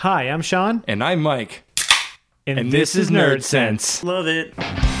Hi, I'm Sean. And I'm Mike. And this is Nerd Sense. Love it.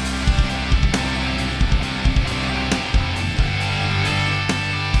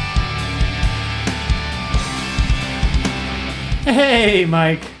 Hey,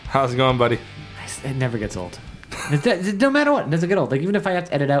 Mike. How's it going, buddy? It never gets old. No matter what, it doesn't get old. Like, even if I have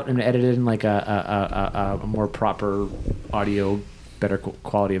to edit out and edit in like a more proper audio, better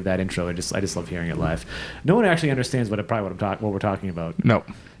quality of that intro, I just love hearing it live. No one actually understands what we're talking about. No.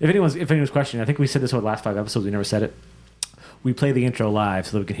 If anyone's questioning, I think we said this over the last 5 episodes. We never said it. We play the intro live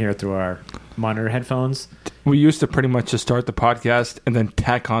so that we can hear it through our monitor headphones. We used to pretty much just start the podcast and then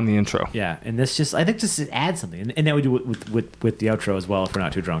tack on the intro. Yeah, and I think it adds something, and now we do it with the outro as well if we're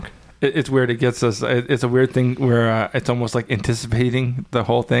not too drunk. It's weird. It gets us. It's a weird thing where it's almost like anticipating the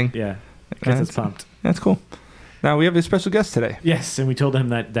whole thing. Yeah, gets us pumped. That's cool. Now we have a special guest today. Yes, and we told him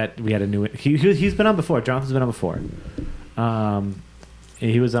that we had a new. He's been on before. Jonathan's been on before.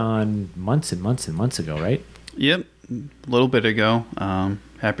 He was on months and months and months ago, right? Yep, a little bit ago.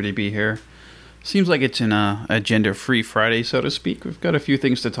 Happy to be here. Seems like it's an agenda-free Friday, so to speak. We've got a few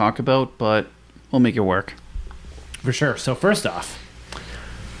things to talk about, but we'll make it work. For sure. So first off,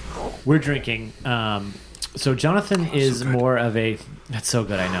 we're drinking. So Jonathan is more of a. That's so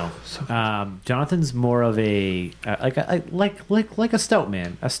good, I know. Jonathan's more of a like a stout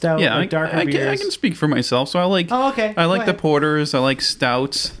man. A stout, Yeah, like darker beers. I can speak for myself. So I like. Oh, okay. I like Go the ahead. porters. I like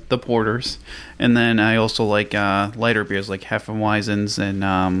stouts, the porters, and then I also like lighter beers like Hefeweizens and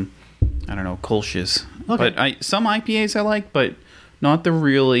I don't know, Kolsch's. Okay. But some IPAs I like, but not the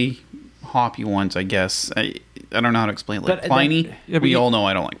really hoppy ones. I guess I don't know how to explain it. Like But- Pliny. but We you- all know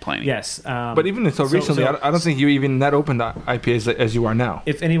I don't like Pliny. Yes, But even until recently, I don't think you even that open to IPAs as you are now.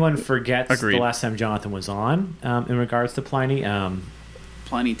 if anyone forgets Agreed. the last time Jonathan was on, in regards to Pliny,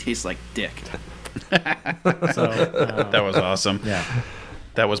 Pliny tastes like dick. so That was awesome. yeah,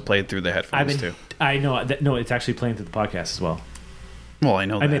 That was played through the headphones too. I know that. No, it's actually playing through the podcast as well. Well, I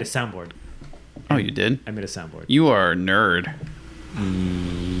know that. I made a soundboard. Oh, you did? I made a soundboard. You are a nerd.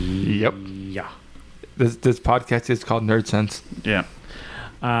 Yep. Yeah. This podcast is called Nerd Sense. Yeah.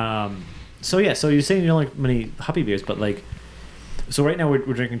 So you're saying you don't like many hoppy beers, but like, so right now we're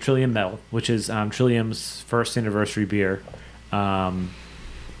drinking Trillium Metal, which is Trillium's first anniversary beer.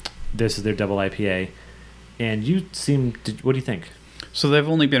 This is their double IPA, and what do you think? So they've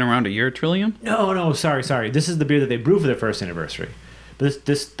only been around a year, Trillium? No, sorry. This is the beer that they brewed for their first anniversary. But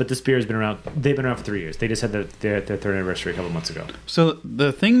this beer has been around. They've been around for 3 years. They just had their third anniversary a couple months ago. So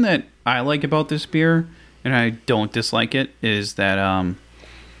the thing that I like about this beer, and I don't dislike it, is that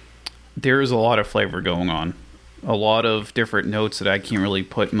there is a lot of flavor going on. A lot of different notes that I can't really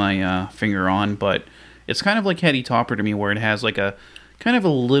put my finger on, but it's kind of like Heady Topper to me, where it has like a kind of a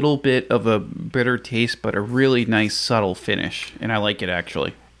little bit of a bitter taste, but a really nice subtle finish, and I like it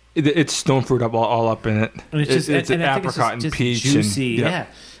actually. It's stone fruit all up in it. And It's and I think apricot it's and just peach. juicy, and,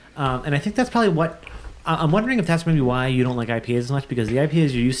 yeah. And I think that's probably what I'm wondering if that's maybe why you don't like IPAs as much, because the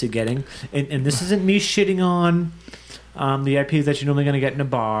IPAs you're used to getting, and this isn't me shitting on the IPAs that you're normally going to get in a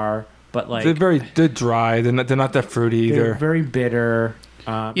bar, but like They're dry. They're not that fruity they're either. very bitter.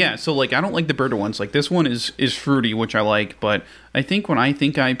 Yeah, so like I don't like the bitter ones. Like this one is fruity, which I like, but I think when I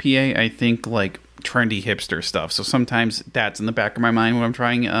think IPA, I think like trendy hipster stuff. So sometimes that's in the back of my mind when I'm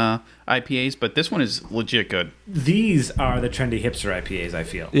trying IPAs, but this one is legit good. These are the trendy hipster IPAs, I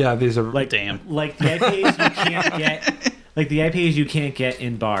feel. Yeah, these are Like Damn. like the IPAs you can't get. Like the IPAs you can't get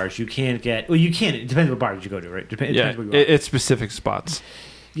in bars. You can't get. Well, you can. It depends what bars you go to, right? Depends where you are. it's specific spots.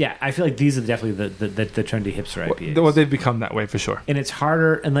 Yeah, I feel like these are definitely the trendy hipster IPAs. Well, they've become that way for sure. And it's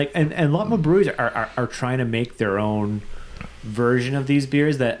harder, and a lot more breweries are trying to make their own version of these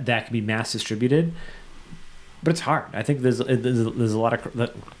beers that can be mass distributed. But it's hard. I think there's a lot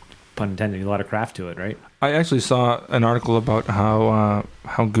of, pun intended, a lot of craft to it, right? I actually saw an article about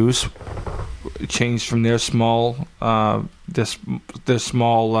how Goose changed from their small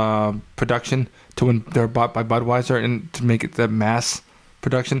production to when they're bought by Budweiser, and to make it the mass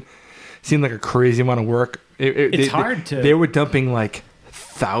production seemed like a crazy amount of work. It's hard to. They were dumping like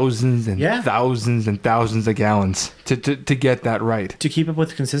thousands and Yeah. thousands and thousands of gallons to get that right. To keep up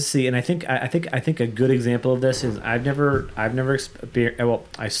with consistency, and I think a good example of this is I've never experienced. Well,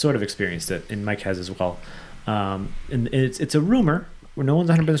 I sort of experienced it, and Mike has as well. And it's a rumor where no one's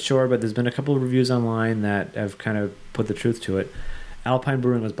 100% sure, but there's been a couple of reviews online that have kind of put the truth to it. Alpine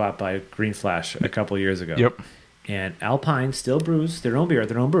Brewing was bought by Green Flash a couple of years ago. Yep. And Alpine still brews their own beer at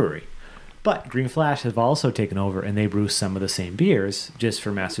their own brewery. But Green Flash have also taken over, and they brew some of the same beers just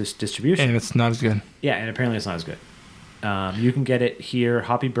for mass distribution. And it's not as good. Yeah, and apparently it's not as good. You can get it here,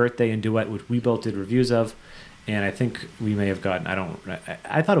 Hoppy Birthday and Duet, which we both did reviews of, and I think we may have gotten.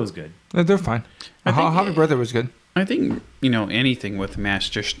 I thought it was good. They're fine. I think Happy Birthday was good. I think, anything with mass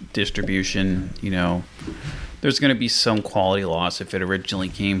distribution, there's going to be some quality loss if it originally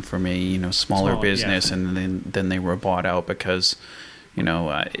came from a, smaller business and then they were bought out because, they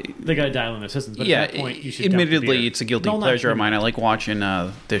got to dial in their systems. But yeah, at that point, you should dump the admittedly, beer. it's a guilty No, not pleasure of admittedly. mine. I like watching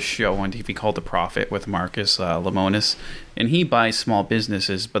this show on TV called The Profit with Marcus Lemonis, and he buys small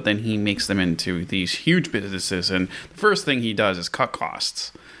businesses, but then he makes them into these huge businesses, and the first thing he does is cut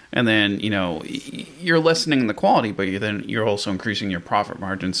costs. And then, you're lessening the quality, but you're also increasing your profit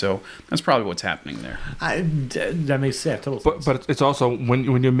margin. So that's probably what's happening there. That makes sense. Total sense. But it's also when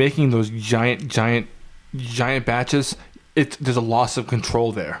you're making those giant batches, there's a loss of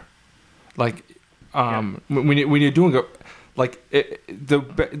control there. Like when you're doing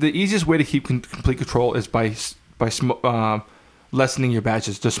the easiest way to keep complete control is by lessening your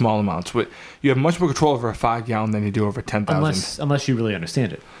batches to small amounts. You have much more control over a 5-gallon than you do over 10,000. Unless you really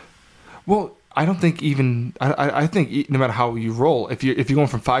understand it. Well, I don't think even I think no matter how you roll, if you're going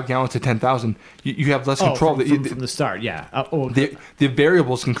from 5 gallons to 10,000, you have less control. From the start, yeah. The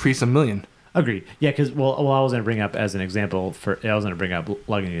variables can increase a million. Agreed. Yeah, because I was going to bring up as an example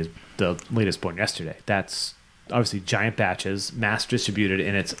Lagunitas, the latest born yesterday. That's obviously giant batches, mass distributed,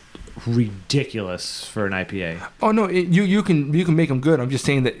 and it's ridiculous for an IPA. Oh no, you can make them good. I'm just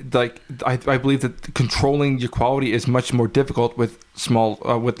saying that I believe that controlling your quality is much more difficult with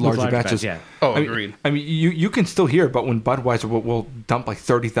larger batches. Yeah. Oh, agreed. I mean, you can still hear about when Budweiser will dump like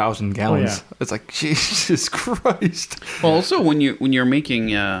 30,000 gallons. Oh, yeah. It's like Jesus Christ. Well, also when you're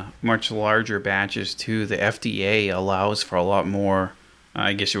making much larger batches too, the FDA allows for a lot more.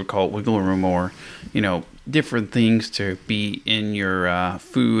 I guess you would call it wiggle room, or different things to be in your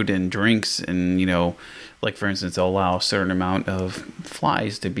food and drinks, and like for instance, they'll allow a certain amount of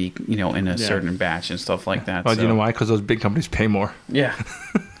flies to be in a certain batch and stuff like that. Oh, do you know why? Because those big companies pay more. Yeah.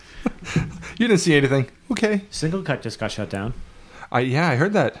 You didn't see anything. Okay. Single Cut just got shut down. I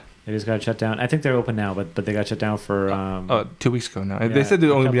heard that. They just got shut down. I think they're open now, but they got shut down for 2 weeks ago now. yeah, They said they'd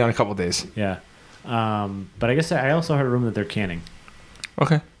only be on a couple of days. yeah. But I guess I also heard a rumor that they're canning.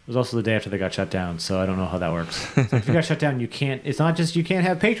 Okay. It was also the day after they got shut down, so I don't know how that works. So if you got shut down, you can't. It's not just you can't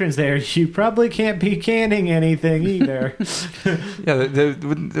have patrons there. You probably can't be canning anything either. Yeah,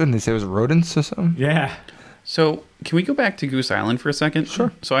 didn't they say it was rodents or something? Yeah. So can we go back to Goose Island for a second?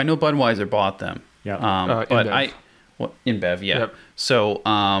 Sure. So I know Budweiser bought them. Yeah. But InBev. InBev, yeah. Yep. So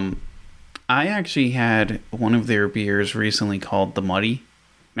I actually had one of their beers recently called the Muddy,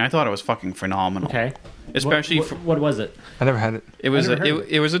 and I thought it was fucking phenomenal. Okay. Especially what was it? I never had it. It was I never heard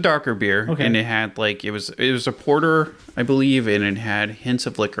it was a darker beer, Okay. and it had it was a porter, I believe, and it had hints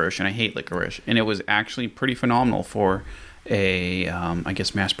of licorice, and I hate licorice, and it was actually pretty phenomenal for a I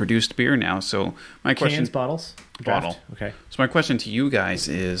guess mass produced beer now. So my question, Cans, bottles, Bottle. Draft? Okay. so my question to you guys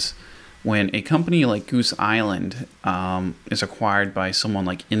is, when a company like Goose Island is acquired by someone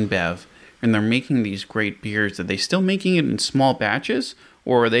like InBev, and they're making these great beers, are they still making it in small batches?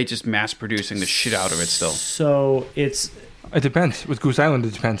 Or are they just mass producing the shit out of it still? So It depends. With Goose Island,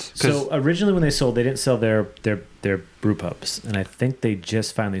 it depends. so originally when they sold, they didn't sell their brew pubs, and I think they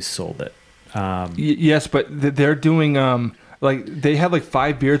just finally sold it. Yes, but they're doing they have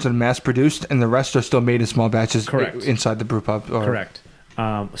 5 beers that are mass produced, and the rest are still made in small batches. Correct. Inside the brew pub. Correct.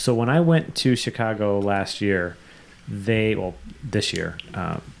 So when I went to Chicago last year, this year,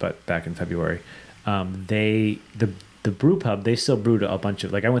 but back in February, the brew pub, they still brewed a bunch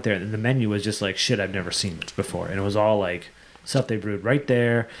of, I went there and the menu was just shit I've never seen before, and it was all stuff they brewed right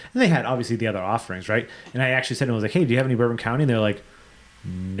there, and they had obviously the other offerings, right? And I actually said to them, I was like, hey, do you have any Bourbon County? And they're like,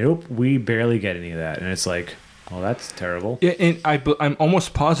 nope, we barely get any of that. And it's like, well, that's terrible. Yeah, and I'm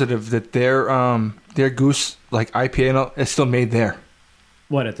almost positive that their Goose IPA is still made there.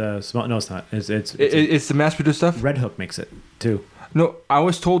 What, at the small? No, it's not. It's the mass produced stuff. Red Hook makes it too. No, I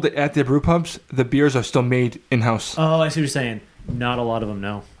was told that at their brew pubs, the beers are still made in house. Oh, I see what you're saying. Not a lot of them,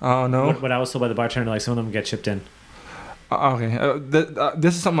 no. Oh no. What I was told by the bartender, some of them get shipped in. Okay,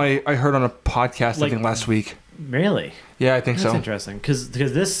 this is something I heard on a podcast I think last week. Really? Yeah, I think That's so. interesting because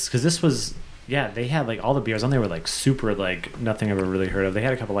this was they had all the beers on there were super nothing I've ever really heard of. They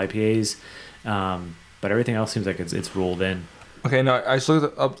had a couple IPAs, but everything else seems like it's rolled in. Okay, no, I just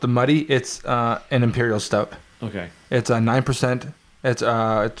looked up the Muddy. It's an Imperial Stout. Okay. It's 9%. It's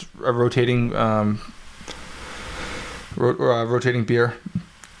a rotating rotating beer.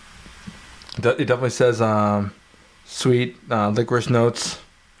 It definitely says sweet licorice notes.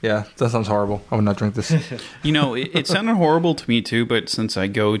 Yeah, that sounds horrible. I would not drink this. It sounded horrible to me too, but since I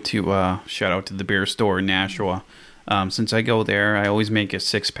go to shout out to the beer store in Nashua, Since I go there, I always make a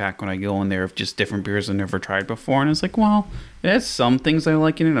 6-pack when I go in there of just different beers I've never tried before. And it's like, well, it has some things I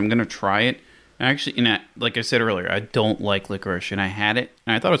like in it. I'm going to try it. Actually, like I said earlier, I don't like licorice, and I had it,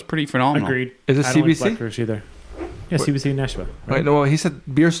 and I thought it was pretty phenomenal. Agreed. Is it I don't like CBC? licorice either. Yeah, CBC in Nashua. Right? Wait, no, well, he said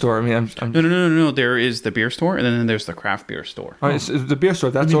beer store. I mean, I'm No. There is the beer store, and then there's the craft beer store. oh, it's the beer store.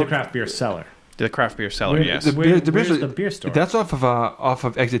 I That's mean the all. craft beer cellar. The craft beer cellar, Where- yes. The Where- beer, the beer where's store. the beer store? That's off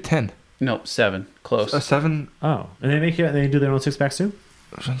of exit 10. No, 7. Close. 7. Oh, and they do their own 6-packs too.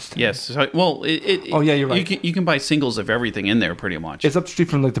 Yes. So, well, Oh, yeah, you're right. You can buy singles of everything in there pretty much. It's up the street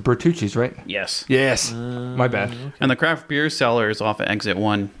from like the Bertucci's, right? Yes. Yes. My bad. And the craft beer cellar is off at exit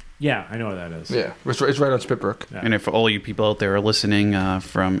 1. Yeah, I know what that is. Yeah, it's right on Spitbrook. Yeah. And if all you people out there are listening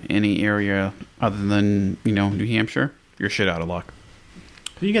from any area other than, New Hampshire, you're shit out of luck.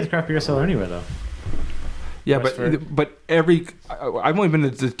 You get the craft beer cellar anywhere though. Yeah, Westford. but I've only been to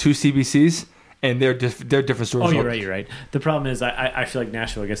the 2 CBCs, and they're different stores. Oh, you're right. The problem is I feel like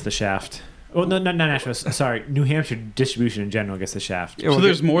Nashville gets the shaft. Oh, no, not Nashville. Sorry, New Hampshire distribution in general gets the shaft. Yeah, So well,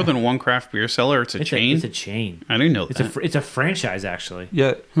 there's more than one craft beer cellar? It's a chain? It's a chain. I didn't know It's that. it's a franchise actually.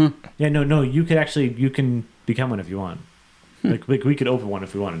 Yeah, Yeah, no. You can become one if you want. Like we could open one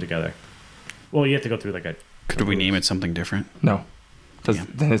if we wanted together. Well, you have to go through like a. Could we name it something different? no, Yeah.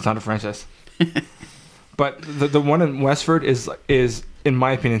 then it's not a franchise. But the one in Westford is in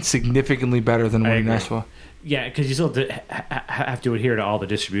my opinion significantly better than the I one in agree. Nashville. Yeah, because you still have to adhere to all the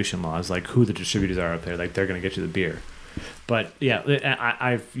distribution laws, like who the distributors are up there. Like they're going to get you the beer. But yeah,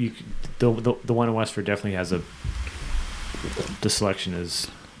 the one in Westford definitely has the selection is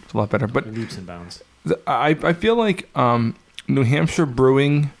It's a lot better. But leaps and bounds. I feel like New Hampshire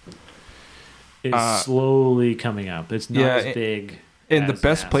brewing It's slowly coming up. It's not yeah, as big. in the as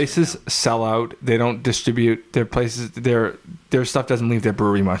best Nashville. places sell out. They don't distribute their places. Their stuff doesn't leave their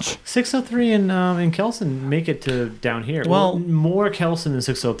brewery much. 603 in Kelson make it to down here. Well- more Kelson than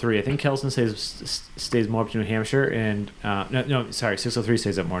 603. I think Kelson stays more up to New Hampshire, and 603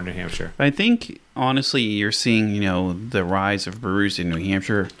 stays up more in New Hampshire. I think, honestly, you're seeing, the rise of breweries in New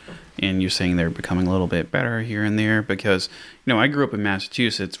Hampshire, and you're saying they're becoming a little bit better here and there because, I grew up in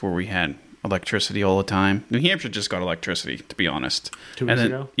Massachusetts where we had electricity all the time. New Hampshire just got electricity, to be honest. 2 And weeks then-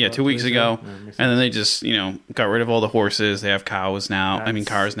 ago? Yeah, About 2 weeks ago. Yeah, makes And then sense. they just, got rid of all the horses. They have cows now.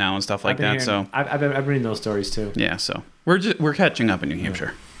 Cars now and stuff like that. So, I've been reading those stories too. yeah, so we're catching up in New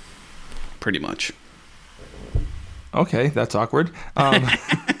Hampshire. Pretty much. Okay, that's awkward.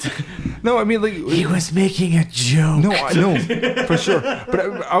 No, I mean like He was making a joke. no, I know for sure. But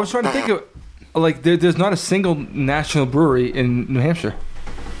I was trying to think of like there's not a single national brewery in New Hampshire.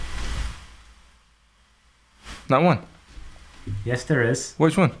 Not one. Yes, there is.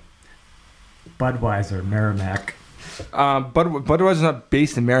 Which one? Budweiser, Merrimack. Budweiser's not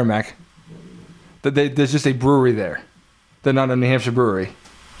based in Merrimack. There's just a brewery there. They're not a New Hampshire brewery.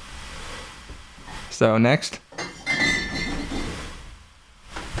 So next.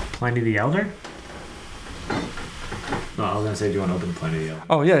 Pliny the Elder? No, I was gonna say, do you want to open Pliny the Elder?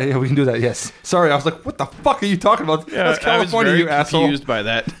 Oh yeah, we can do that. Yes. Sorry, I was like, what the fuck are you talking about? That's California, I was you very asshole. confused by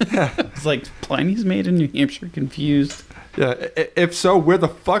that. It's like Pliny's made in New Hampshire. Confused. Yeah. If so, where the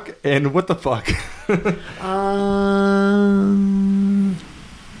fuck and what the fuck?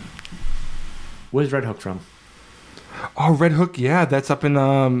 Where's Red Hook from? Oh, Red Hook. Yeah, that's up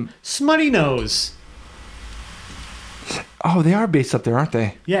in Smutty Nose. Oh, they are based up there, aren't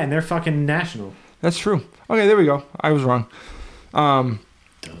they? Yeah, and they're fucking national. That's true. Okay, there we go. I was wrong.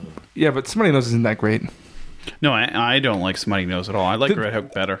 Yeah, but Smutty Nose isn't that great. No, I don't like Smutty Nose at all. I like The- Red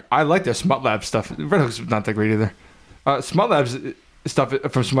Hook better. I like their Smut Lab stuff. Red Hook's not that great either. Smut Lab's stuff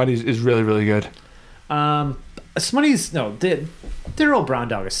from Smutty's is really, really good. Smutty's, no, their old Brown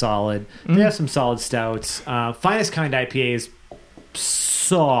Dog is solid. They have some solid stouts. Finest Kind IPA is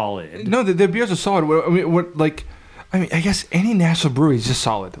solid. No, their beers are solid. I mean, I guess any national brewery is just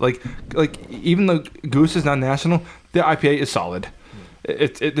solid. Like even though Goose is not national, their IPA is solid.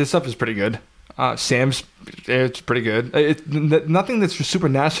 This stuff is pretty good. Sam's, it's pretty good. Nothing that's super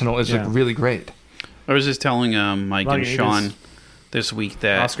national is Yeah. like really great. I was just telling Mike and Lagunitas. Sean this week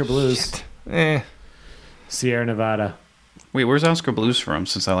that Oscar Blues, Eh, Sierra Nevada, wait, where's Oscar Blues from?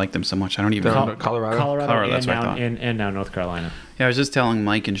 Since I like them so much, I don't even They're know. in Colorado. Colorado, and, that's what I now, thought. and now North Carolina. Yeah, I was just telling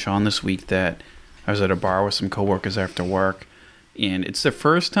Mike and Sean this week that I was at a bar with some coworkers after work, and it's the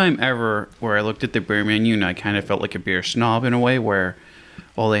first time ever where I looked at the beer menu and I kind of felt like a beer snob in a way, where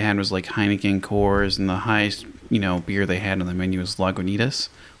all they had was like Heineken, Coors, and the highest beer they had on the menu was Lagunitas,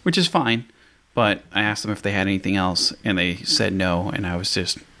 which is fine. But I asked them if they had anything else, and they said no, and I was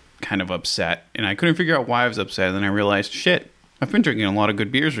just kind of upset, and I couldn't figure out why I was upset. And then I realized, shit, I've been drinking a lot of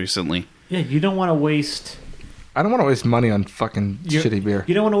good beers recently. Yeah, you don't want to waste I don't want to waste money on fucking You're- shitty beer.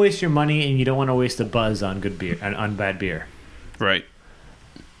 You don't want to waste your money, and you don't want to waste the buzz on good beer, on bad beer. Right.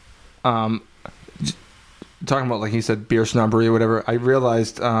 Talking about, like he said, beer snobbery or whatever, I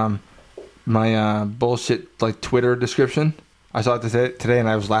realized my bullshit like Twitter description. I saw it today and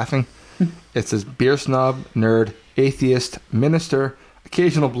I was laughing. It says beer snob, nerd, atheist, minister,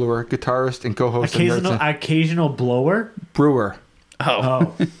 occasional brewer, guitarist, and co-host of Occasional blower. brewer,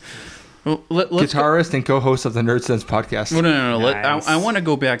 Oh, Well, let's go- guitarist, and co-host of the Nerd Sense podcast. No, no, no. Nice. I want to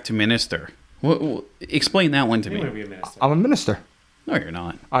go back to minister. Explain that one to you want to me. be a minister. I'm a minister. No, you're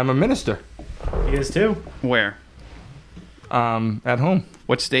not. I'm a minister. He is too. Where? At home,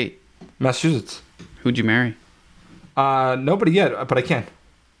 What state? Massachusetts. Who'd you marry? Nobody yet, but I can.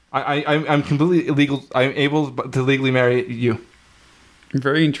 I'm completely illegal. I'm able to legally marry you I'm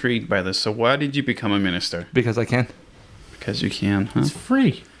very intrigued by this. So why did you become a minister? because I can. Because you can, huh? It's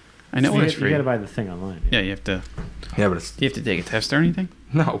free. I know you it's free. You got to buy the thing online. Yeah, you have to. Yeah, but it's Do you have to take a test or anything?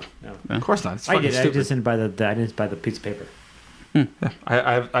 no. No. Of course not. It's I fucking did. I stupid. just didn't buy I didn't buy the piece of paper.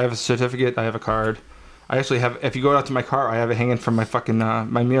 I have a certificate. I have a card. I actually have. If you go out to my car, I have it hanging from my fucking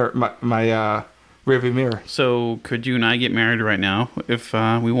my mirror, my rearview mirror. So could you and I get married right now if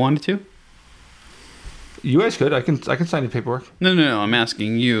we wanted to? You guys could. I can sign the paperwork. No, no, no. I'm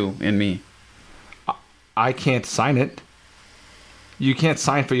asking you and me. I can't sign it. You can't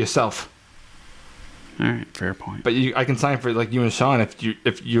sign for yourself, All right, fair point. but I can sign for like you and Sean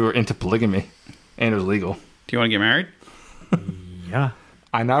if you're into polygamy, and it was legal. Do you want to get married? Yeah.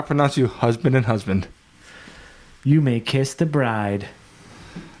 I now pronounce you husband and husband. You may kiss the bride.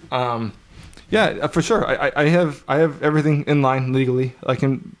 Yeah, for sure. I have everything in line legally. I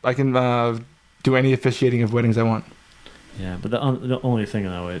can do any officiating of weddings I want. Yeah, but the only thing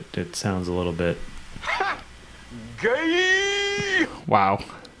though, it sounds a little bit. Gay. Wow.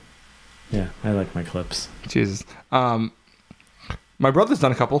 Yeah, I like my clips. Jesus. My brother's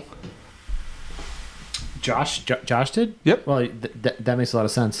done a couple. Josh did? Yep. Well, that makes a lot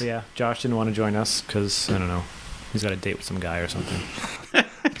of sense. But yeah, Josh didn't want to join us because, I don't know, he's got a date with some guy or something.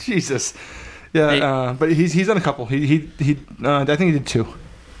 Jesus. Yeah, Hey. but he's done a couple. He I think he did 2.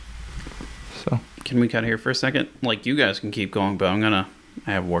 So Can we cut here for a second? Like, you guys can keep going, but I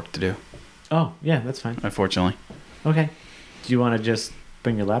have work to do, Oh, yeah, that's fine. unfortunately. Okay. Do you want to just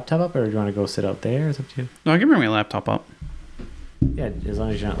bring your laptop up or do you want to go sit out there? It's up to you. No, I can bring my laptop up. Yeah, as long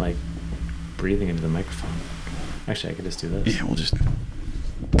as you're not, like, breathing into the microphone. Actually, I could just do this. Yeah, we'll just...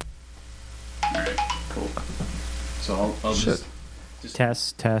 Alright, cool. So I'll Shit.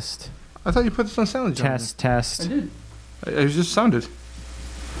 just... Test. I thought you put this on sound. Test. I did. It just sounded.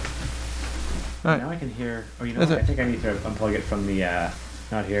 All right. Now I can hear. Oh, you know That's what? it. I think I need to unplug it from the.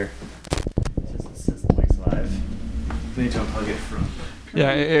 Not here. Since the mic's live. We need to unplug it from.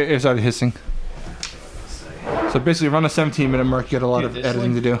 Yeah, it started hissing. So basically, around the 17-minute mark, you got a lot of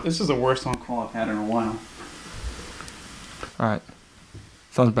editing to do. This is the worst on call I've had in a while. All right.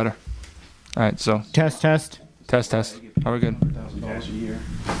 Sounds better. All right, so Test. test. Are we good? $1,000 a year.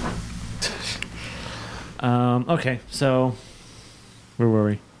 Okay, so where were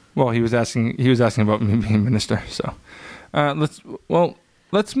we? Well, he was asking about me being minister. So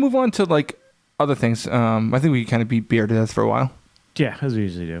let's move on to like other things. I think we kind of beat beer to death for a while. Yeah, as we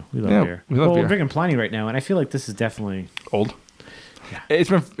usually do. We love Yeah, beer. we love beer. We're drinking Pliny right now, and I feel like this is definitely. Old. Yeah.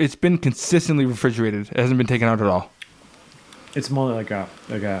 It's been consistently refrigerated. It hasn't been taken out at all. It's more like a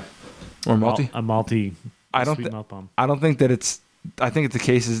Or malty. a malty. I don't sweet thi- malt bomb. I don't think that it's. I think the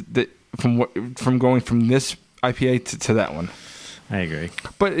case is that from going from this IPA to that one. I agree.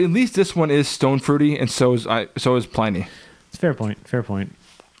 But at least this one is stone fruity, and so is Pliny. It's fair point. Fair point.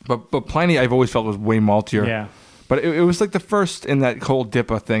 But Pliny, I've always felt was way maltier. Yeah. But it was like the first in that whole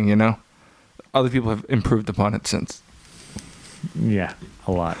DIPA thing, you know. Other people have improved upon it since. Yeah,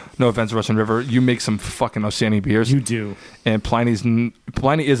 a lot. No offense, Russian River. You make some fucking outstanding beers, You do. and Pliny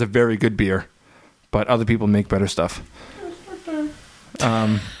is a very good beer, but other people make better stuff.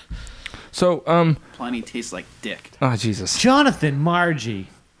 Pliny tastes like dick. Oh Jesus. Jonathan Margie.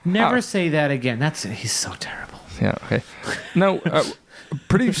 Never Oh. say that again. He's so terrible. Yeah. Okay. Now,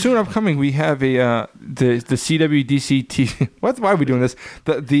 pretty soon upcoming, we have the CWDC TV. What? Why are we doing this?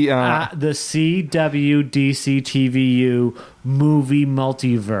 The CWDC TVU movie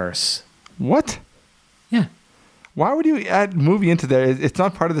multiverse. what? Yeah. Why would you add movie into there? It's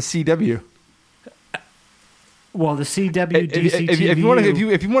not part of the CW. Well, the CWDC If you want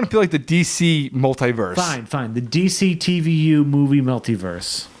to feel like the DC multiverse, Fine. The DC TVU movie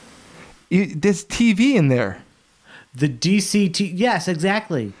multiverse. There's TV in there. The yes,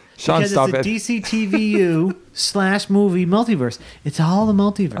 exactly. Sean, because stop it's it. a DCTVU / movie multiverse. It's all the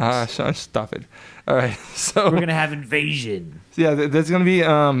multiverse. Sean, stop it. All right, so We're gonna have invasion. yeah, there's gonna be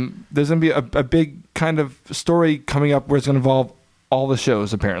a big kind of story coming up where it's gonna involve all the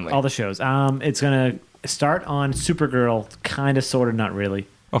shows apparently. All the shows. It's gonna start on Supergirl, kind of, sort of, not really.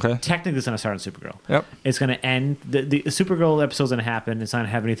 Okay. Technically, it's gonna start on Supergirl. Yep. It's gonna end. The Supergirl episode's gonna happen. It's not gonna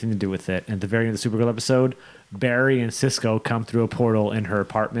have anything to do with it. And at the very end of the Supergirl episode, Barry and Cisco come through a portal in her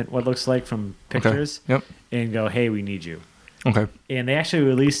apartment. What looks like from pictures. Yep. And go, hey, we need you. Okay. And they actually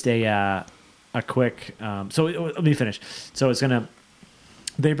released a quick. So let me finish. So it's gonna.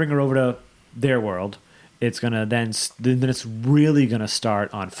 They bring her over to their world. It's gonna then it's really gonna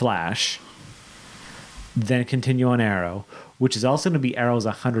start on Flash. Then continue on Arrow, which is also going to be Arrow's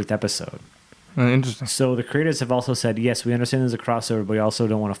 100th episode. Interesting. So the creators have also said, yes, we understand there's a crossover, but we also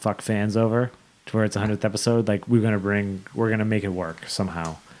don't want to fuck fans over to where it's 100th episode. Like, we're gonna make it work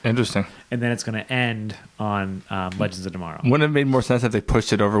somehow. Interesting. And then it's gonna end on Legends of Tomorrow. Wouldn't it have made more sense if they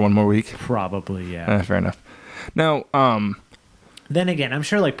pushed it over one more week? Probably, yeah. Fair enough. Now, Then again, I'm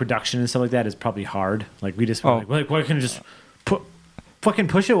sure like production and stuff like that is probably hard. Like we just like why can't I just fucking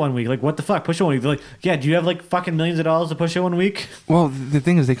push it 1 week? Like what the fuck? Push it 1 week. They're like, yeah, do you have like fucking millions of dollars to push it 1 week? well, the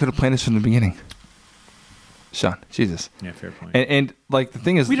thing is, they could have planned this from the beginning. Sean, Jesus. Yeah, fair point. And like the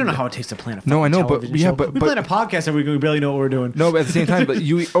thing is, We don't know how it takes to plan a No, I know, but- television yeah, show. but- we plan a podcast every week. We barely know what we're doing. No, but at the same time, but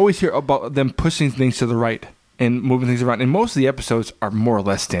you always hear about them pushing things to the right and moving things around. And most of the episodes are more or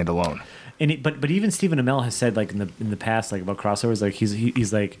less standalone. And but even Stephen Amell has said like in the past like about crossovers, like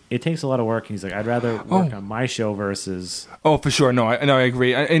he's like, it takes a lot of work, and he's like, I'd rather work on my show versus. Oh, for sure. No, I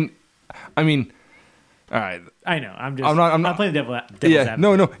agree. And I mean, all right. I know. I'm not playing devil's Yeah.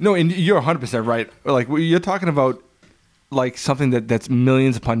 advocate. No. And you're 100% right. Like you're talking about like something that's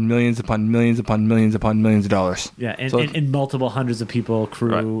millions upon millions upon millions upon millions upon millions of dollars. Yeah, and, So- and multiple hundreds of people,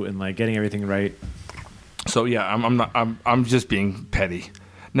 crew, and like getting everything right. So yeah, I'm just being petty.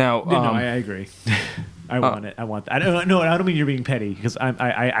 Now, No, I agree. I want it. I want that. I don't mean you're being petty because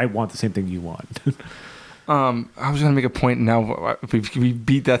I want the same thing you want. I was gonna make a point. Now we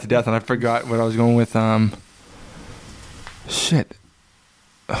beat that to death, and I forgot what I was going with. Shit.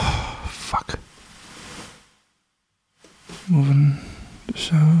 Oh, fuck. Moving the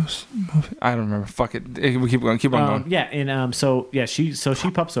shows. I don't remember. Fuck it. We keep going. Keep on going. Yeah, and she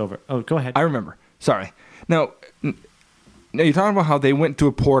pops over. Oh, go ahead. I remember. Sorry. Now you're talking about how they went to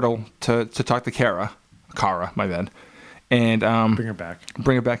a portal to talk to Kara, my bad, and Bring her back.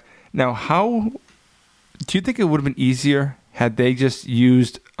 Bring her back. Now, how do you think it would have been easier had they just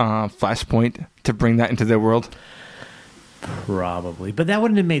used Flashpoint to bring that into their world? Probably, but that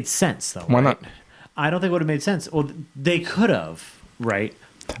wouldn't have made sense though. Why right? not? I don't think it would have made sense. Well, they could have, right?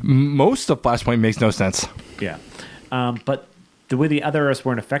 Most of Flashpoint makes no sense. Yeah, but the way the other Earths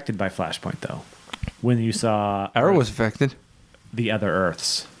weren't affected by Flashpoint though. When you saw Arrow was affected. the other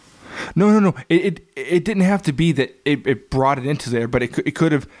Earths. No. It didn't have to be that it brought it into there, but it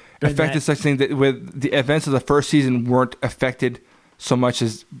could have affected such thing that with the events of the first season weren't affected so much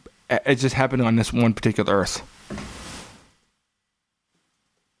as it just happened on this one particular Earth.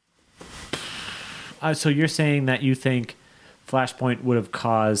 So you're saying that you think Flashpoint would have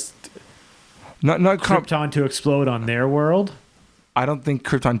caused Not Krypton to explode on their world? I don't think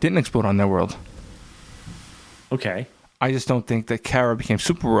Krypton didn't explode on their world. Okay. I just don't think that Kara became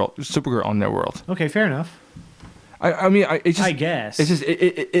Supergirl on their world. Okay, fair enough. I mean, it's just, I guess. It's just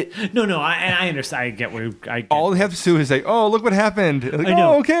it No, I understand. I get where I get. all they have to do is say, "Oh, look what happened." Like, I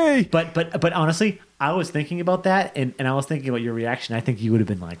know. Oh, okay. But honestly, I was thinking about that, and I was thinking about your reaction. I think you would have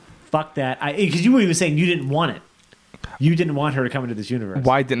been like, "Fuck that," because you were even saying you didn't want it. You didn't want her to come into this universe.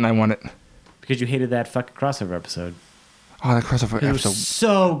 Why didn't I want it? Because you hated that fucking crossover episode. Oh, that crossover It was episode.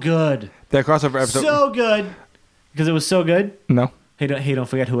 so good. That crossover episode. So good. Because it was so good. No. Hey, don't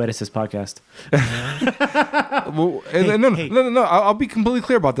forget who edits this podcast. Well, Hey, no. hey. I'll be completely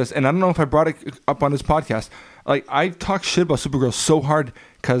clear about this, and I don't know if I brought it up on this podcast. Like, I talked shit about Supergirl so hard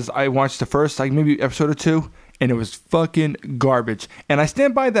because I watched the first, like, maybe episode or two, and it was fucking garbage. And I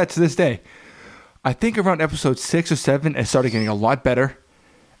stand by that to this day. I think around episode 6 or 7, it started getting a lot better.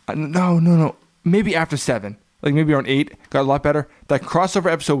 No. Maybe after 7. Like, maybe around 8, got a lot better. That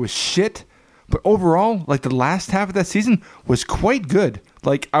crossover episode was shit. But overall, like, the last half of that season was quite good.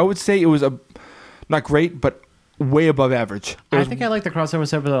 Like, I would say it was not great, but way above average. I think I like the crossover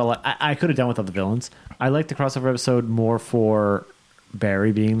episode a lot. I could have done without the villains. I like the crossover episode more for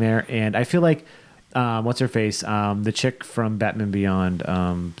Barry being there, and I feel like what's her face, the chick from Batman Beyond,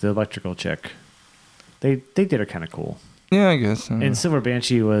 the electrical chick. They did her kind of cool. Yeah, I guess. And Silver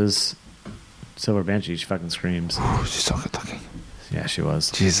Banshee. She fucking screams. Oh, she's so good looking. Yeah, she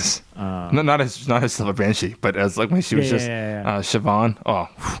was. Jesus. Not as Silver Banshee, but as like when she was just Siobhan. Oh,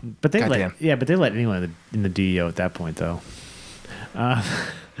 but they goddamn. but they let anyone in the DEO at that point though.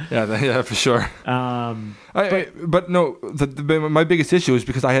 Yeah, for sure. But no, my biggest issue is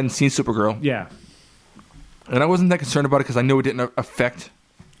because I hadn't seen Supergirl. Yeah. And I wasn't that concerned about it because I knew it didn't affect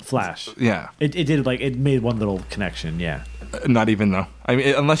Flash. Yeah. It did, like, it made one little connection, yeah. Not even, though. I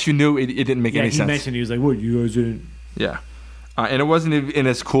mean, unless you knew, it didn't make any sense. Yeah, he mentioned, he was like, what, you guys didn't... Yeah. And it wasn't even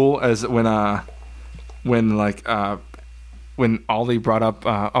as cool as when Ollie brought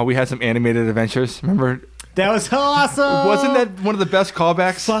up, we had some animated adventures. Remember? That was awesome! Wasn't that one of the best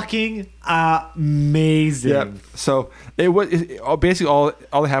callbacks? Fucking amazing. Yeah. So, basically all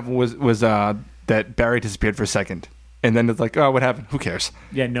that happened was that Barry disappeared for a second. And then it's like, oh, what happened? Who cares?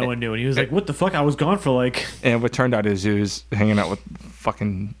 Yeah, no one knew. And he was like, what the fuck? I was gone for like... And what turned out is he was hanging out with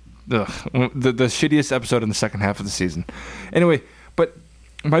fucking... the shittiest episode in the second half of the season. Anyway, but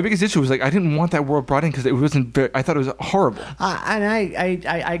my biggest issue was like, I didn't want that world brought in because it wasn't very... I thought it was horrible. And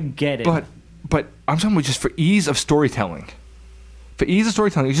I get it. But I'm talking about just for ease of storytelling. For ease of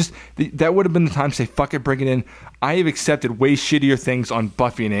storytelling, it's just... That would have been the time to say, fuck it, bring it in. I have accepted way shittier things on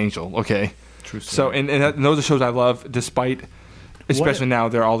Buffy and Angel, okay? True story. So, and those are shows I love, despite, especially now,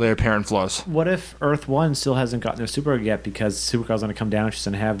 they're all their apparent flaws. What if Earth 1 still hasn't gotten their Supergirl yet because Supergirl's going to come down, she's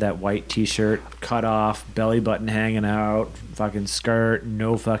going to have that white t-shirt, cut off, belly button hanging out, fucking skirt,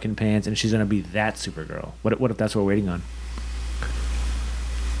 no fucking pants, and she's going to be that Supergirl? What if that's what we're waiting on?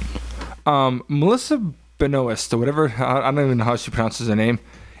 Melissa Benoist, or whatever, I don't even know how she pronounces her name,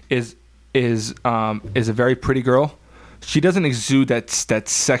 is a very pretty girl. She doesn't exude that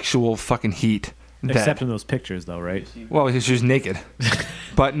sexual fucking heat. Except in those pictures, though, right? Well, she's naked.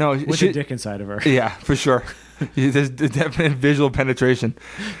 But no, with a dick inside of her. Yeah, for sure. There's definite visual penetration.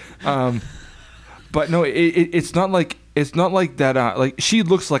 But no, it's not like that. Like she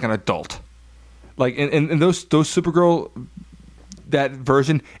looks like an adult. Like in those Supergirl, that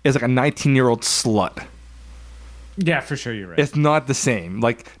version is like a 19-year-old slut. Yeah, for sure, you're right. It's not the same.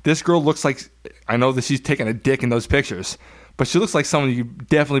 Like, this girl looks like... I know that she's taking a dick in those pictures, but she looks like someone you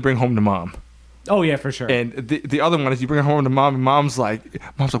definitely bring home to mom. Oh, yeah, for sure. And the other one is you bring her home to mom, and mom's like,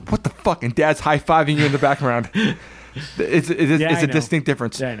 what the fuck? And dad's high-fiving you in the background. It's a distinct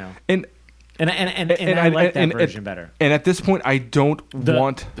difference. Yeah, I know. And I like that version better. And at this point, I don't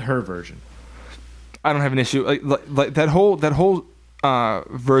want... her version. I don't have an issue. Like that whole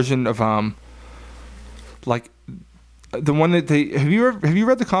version of... like... The one that they have you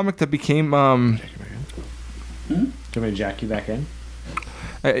read the comic that became Do you want me to jack you back in?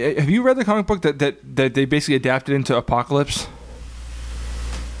 Have you read the comic book that they basically adapted into Apocalypse?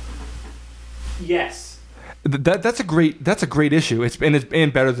 Yes. That's a great issue. It's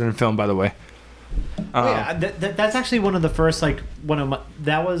better than in film, by the way. Yeah, that's actually one of the first the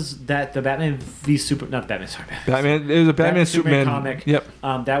Batman v Super, not Batman, sorry, Batman. It was a Batman Superman comic. Yep.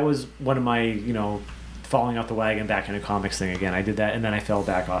 That was one of my falling off the wagon back into comics thing again. I did that and then I fell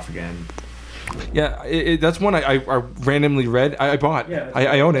back off again. Yeah, that's one I randomly read. I bought. Yeah,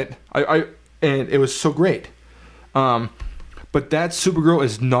 I own it. And it was so great. But that Supergirl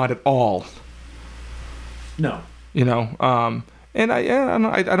is not at all. No. And I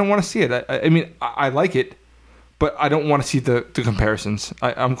don't want to see it. I mean, I like it, but I don't want to see the comparisons.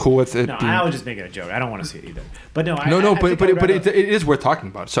 I'm cool with it. No, I was just making a joke. I don't want to see it either. But no, but it is worth talking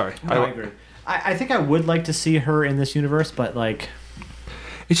about. Sorry. No, I agree. I think I would like to see her in this universe, but like...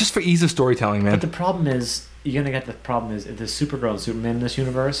 It's just for ease of storytelling, man. But the problem is, if there's Supergirl and Superman in this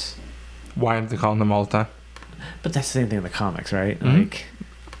universe... Why aren't they calling them all the time? But that's the same thing in the comics, right? Mm-hmm. Like...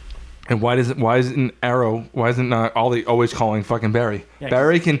 And why isn't Arrow, Ollie always calling fucking Barry? Yeah,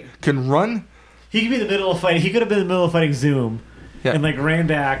 Barry can run... He could be in the middle of fighting. He could have been in the middle of fighting Zoom, and ran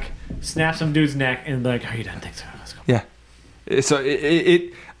back, snapped some dude's neck, and be like, "Are you done? Thanks. Let's go." Yeah. So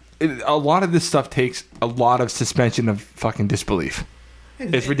a lot of this stuff takes a lot of suspension of fucking disbelief.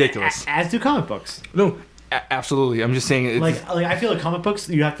 It's ridiculous. As do comic books. No, absolutely. I'm just saying. I feel like comic books,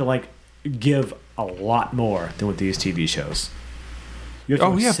 you have to give a lot more than with these TV shows.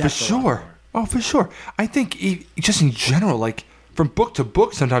 Oh yeah, for sure. Oh, for sure. I think just in general, from book to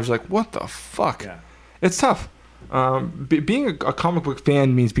book, sometimes you're like, what the fuck? Yeah. It's tough. Being a comic book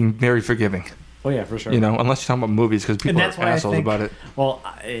fan means being very forgiving. Oh yeah, for sure. Unless you're talking about movies because people are assholes about it. Well,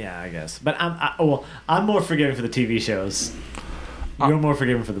 yeah, I guess. But I'm more forgiving for the TV shows. You're more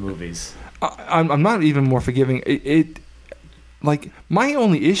forgiving for the movies. I'm not even more forgiving. My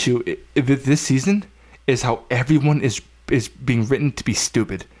only issue with this season is how everyone is being written to be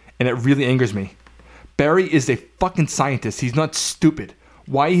stupid, and it really angers me. Barry is a fucking scientist. He's not stupid.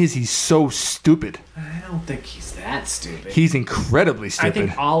 Why is he so stupid? I don't think he's that stupid. He's incredibly stupid. I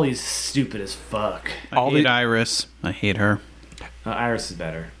think Ollie's stupid as fuck. I hate Iris. I hate her. Iris is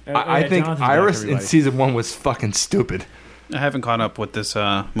better. I think Jonathan's better Iris than in everybody. season 1 was fucking stupid. I haven't caught up with this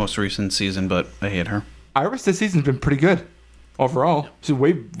most recent season, but I hate her. Iris this season's been pretty good overall. She's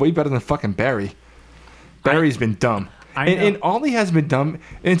way better than fucking Barry. Barry's been dumb. And Ollie has been dumb.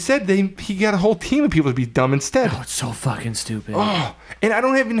 Instead, he got a whole team of people to be dumb instead. Oh, it's so fucking stupid. Oh, and I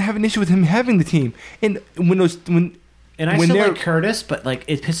don't even have an issue with him having the team. And when I when still they're- like Curtis, but like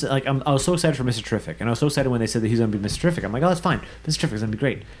it pisses. Like I was so excited for Mr. Terrific, and I was so excited when they said that he's gonna be Mr. Terrific. I'm like, oh, that's fine. Mr. Terrific's gonna be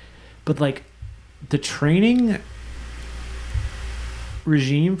great. But like, the training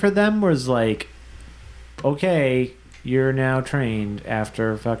regime for them was like, okay, you're now trained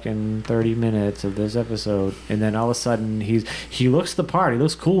after fucking 30 minutes of this episode, and then all of a sudden he looks the part. He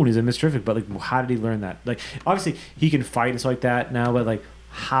looks cool when he's in Mr. Terrific, but like, how did he learn that? Like, obviously he can fight and stuff like that now, but like,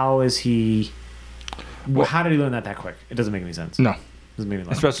 how is he? Well, How did he learn that quick? It doesn't make any sense. no. Doesn't make any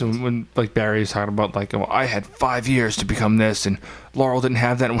sense. Especially when like Barry's talking about like, well, I had 5 years to become this, and Laurel didn't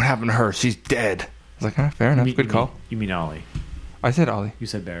have that, and what happened to her? She's dead. I was like, fair enough, good call. You mean Ollie? I said Ollie. You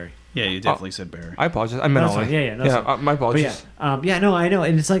said Barry. Yeah, you definitely said Barry. I apologize. I meant No, that's Ollie. fine. Yeah, no, that's fine. My But apologies. yeah, no, I know,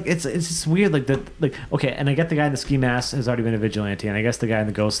 and it's like it's just weird, like okay, and I get the guy in the ski mask has already been a vigilante, and I guess the guy in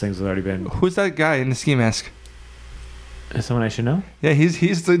the ghost things has already been Who's that guy in the ski mask? someone I should know. Yeah, he's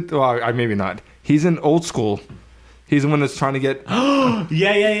the well, maybe not. He's in Old School. He's the one that's trying to get.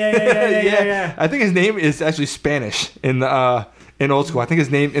 yeah. I think his name is actually Spanish in Old School. I think his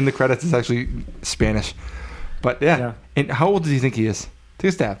name in the credits is actually Spanish. But yeah. And how old does he think he is? Take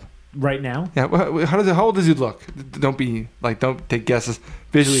a stab. Right now, Yeah. How old does he look? Don't take guesses.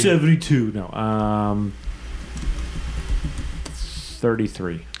 Visually. 72. No,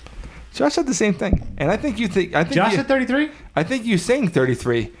 33. Josh said the same thing, and I think you think. I think Josh you, at 33. I think you're saying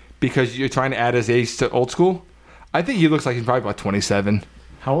 33 because you're trying to add his age to Old School. I think he looks like he's probably about 27.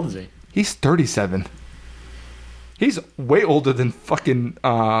 How old is he? He's 37. He's way older than fucking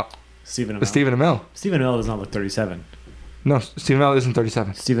Stephen Amell. Stephen Amell. Stephen Amell does not look 37. No, Stephen Amell isn't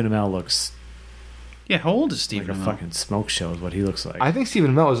 37. Stephen Amell looks Yeah, how old is Stephen? like a Amell? fucking smoke show. Is what he looks like. I think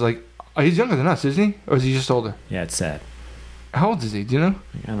Stephen Amell is like, he's younger than us, isn't he? Or is he just older? Yeah, it's sad. How old is he? Do you know?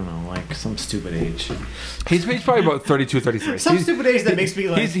 Like, I don't know, like some stupid age. He's probably about 32, 33. Some He's- stupid age that makes me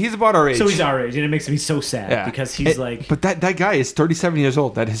like. He's about our age. So he's our age, and it makes me so sad because he's like. But that guy is 37 years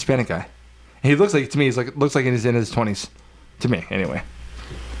old. That Hispanic guy. And he looks like to me. Looks like he's in his 20s. To me, anyway.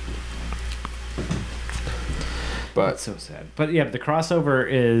 But That's so sad. But yeah, the crossover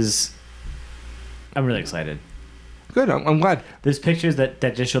is. I'm really excited. good. I'm glad. There's pictures that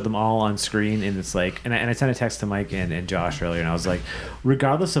just show them all on screen, and it's like, and I sent a text to Mike and Josh earlier, and I was like,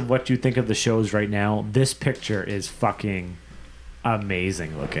 regardless of what you think of the shows right now, this picture is fucking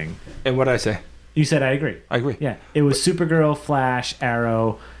amazing looking. And what did I say? You said I agree. I agree. Yeah, it was Supergirl, Flash,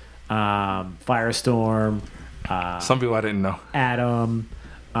 Arrow, Firestorm, Some people I didn't know. Atom,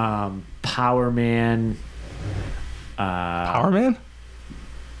 Power Man. Power Man?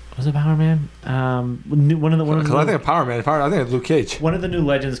 Was it Power Man? One of the Because I think of Power Man. I think of Luke Cage. one of the new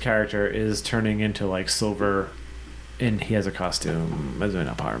Legends character is turning into like silver, and he has a costume. Maybe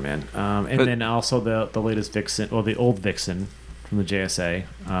not Power Man. And But- then also the latest Vixen, or the old Vixen from the JSA.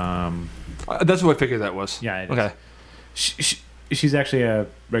 That's what I figured that was. Yeah, it is. Okay. She's actually a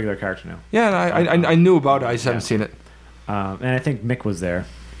regular character now. Yeah, and I knew about it. I just haven't seen it. And I think Mick was there.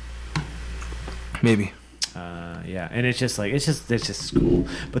 Maybe. Yeah, and it's just cool.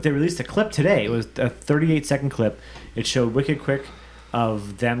 But they released a clip today. It was a 38-second clip. It showed wicked quick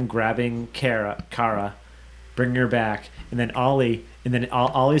of them grabbing Kara, bringing her back, and then Ollie's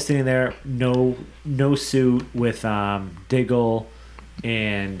sitting there, no suit, with Diggle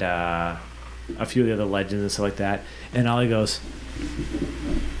and a few of the other legends and stuff like that. And Ollie goes,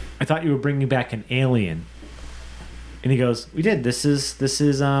 "I thought you were bringing back an alien." And he goes, "We did. This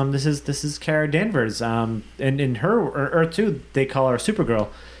is Kara Danvers. And in her too, they call her Supergirl."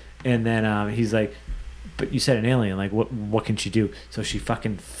 And then he's like, "But you said an alien. Like, what can she do?" So she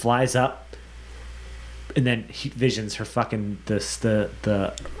fucking flies up, and then he visions her fucking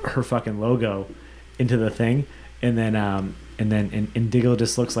her fucking logo into the thing, and then Diggle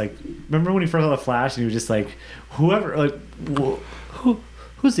just looks like. Remember when he first saw the Flash, and he was just like, whoever, like,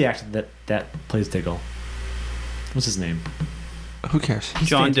 who's the actor that plays Diggle? What's his name? Who cares? He's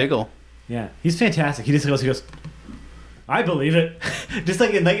John fantastic. Diggle. Yeah, he's fantastic. He goes, "I believe it," just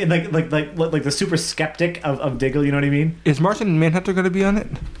like the super skeptic of Diggle. You know what I mean? Is Martian Manhunter going to be on it?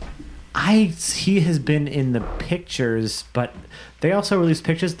 He has been in the pictures, but they also released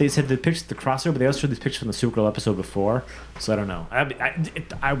pictures. They said the pictures, the crossover, but they also released pictures from the Supergirl episode before. So I don't know.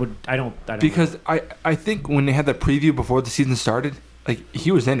 I don't. Because I think when they had that preview before the season started, like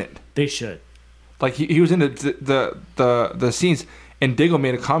he was in it. They should. Like he was in the scenes, and Diggle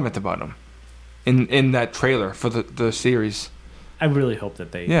made a comment about him in that trailer for the series. I really hope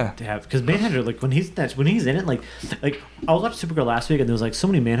that they have, because Manhunter, like when he's in it, like I was watching Supergirl last week and there was like so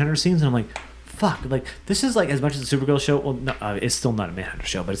many Manhunter scenes and I'm like, fuck, like this is like as much as the Supergirl show. Well, no, it's still not a Manhunter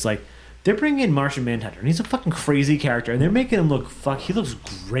show, but it's like they're bringing in Martian Manhunter and he's a fucking crazy character and they're making him look he looks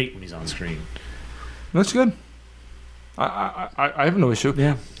great when he's on screen. That's good. I have no issue.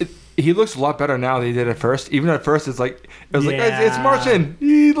 Yeah. He looks a lot better now than he did at first. Even at first, it's Martian.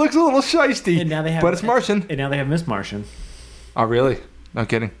 He looks a little shiesty, but it's Martian. And now they have Miss Martian. Oh, really? No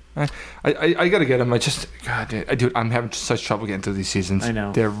kidding. I gotta get him. Dude, I'm having such trouble getting through these seasons. I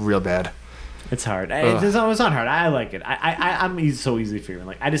know. They're real bad. It's hard. It's not hard. I like it. I'm so easily forgiven.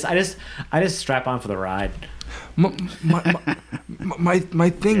 Like I just strap on for the ride. My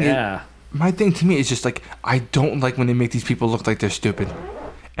thing. Yeah. My thing to me is just like I don't like when they make these people look like they're stupid,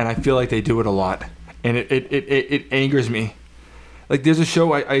 and I feel like they do it a lot, and it angers me. Like there's a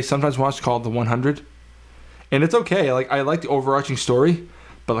show I sometimes watch called The 100. And it's okay. Like I like the overarching story,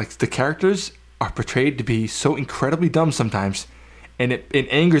 but like the characters are portrayed to be so incredibly dumb sometimes, and it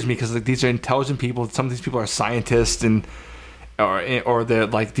angers me because like these are intelligent people. Some of these people are scientists or they're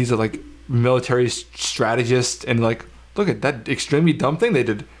like these are like military strategists, and like look at that extremely dumb thing they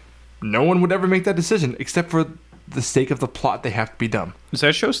did. No one would ever make that decision except for the sake of the plot. They have to be dumb. Is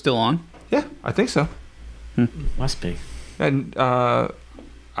that show still on? Yeah, I think so. Must be. And I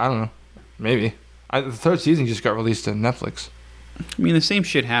don't know, maybe. The third season just got released on Netflix. I mean, the same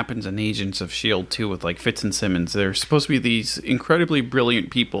shit happens in Agents of S.H.I.E.L.D. too with, like, Fitz and Simmons. They're supposed to be these incredibly brilliant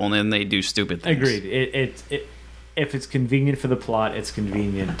people, and then they do stupid things. Agreed. If it's convenient for the plot, it's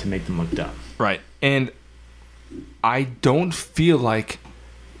convenient to make them look dumb. Right. And I don't feel like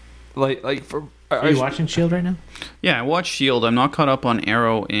for... Are you watching S.H.I.E.L.D. right now? Yeah, I watched S.H.I.E.L.D. I'm not caught up on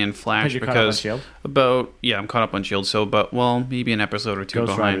Arrow and Flash Caught up on because S.H.I.E.L.D.? I'm caught up on S.H.I.E.L.D. So, maybe an episode or two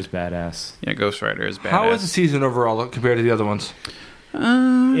Ghost behind. Rider's badass. Yeah, Ghost Rider is badass. How is the season overall compared to the other ones?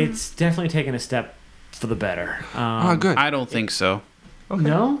 It's definitely taken a step for the better. Good. I don't think so. Okay.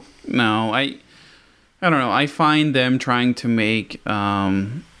 No? No, I don't know. I find them trying to make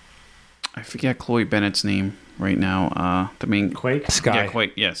I forget Chloe Bennett's name right now. The main Quake? Sky. Yeah,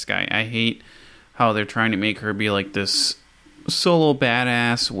 Quake. Yeah, Sky. I hate how they're trying to make her be like this solo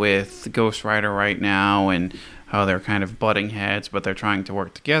badass with Ghost Rider right now, and how they're kind of butting heads, but they're trying to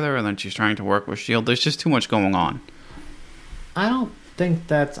work together, and then she's trying to work with S.H.I.E.L.D. There's just too much going on. I don't think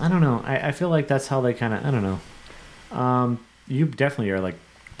that's... I don't know. I feel like that's how they kind of... I don't know. You definitely are like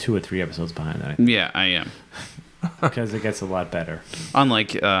 2 or 3 episodes behind that. Yeah, I am. Because it gets a lot better.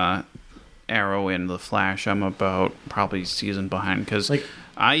 Unlike Arrow and The Flash, I'm about probably season behind, because Like...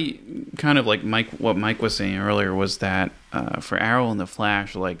 I kind of like what Mike was saying earlier was that for Arrow and The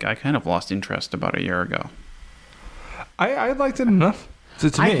Flash, like I kind of lost interest about a year ago. I liked it enough. To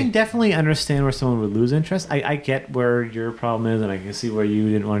me. I can definitely understand where someone would lose interest. I get where your problem is, and I can see where you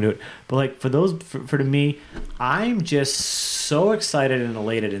didn't want to do it. But like for me, I'm just so excited and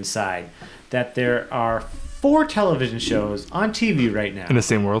elated inside that there are 4 television shows on TV right now in the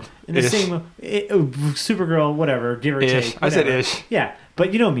same world. In the same Supergirl, whatever, give or take. Whatever. I said ish. Yeah.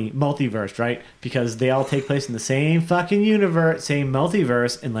 But you know me, multiverse, right? Because they all take place in the same fucking universe, same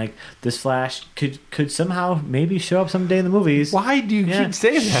multiverse, and like this Flash could somehow maybe show up someday in the movies. Why do you keep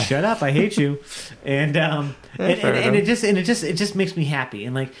saying that? Shut up! I hate you. And it just makes me happy,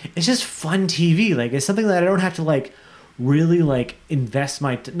 and like it's just fun TV. Like it's something that I don't have to like really like invest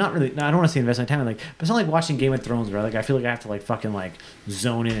my not really. No, I don't want to say invest my time in, like, but it's not like watching Game of Thrones where like I feel like I have to like fucking like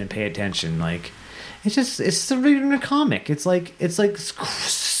zone in and pay attention. Like it's reading a comic. It's like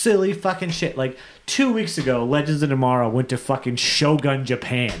silly fucking shit. Like 2 weeks ago, Legends of Tomorrow went to fucking Shogun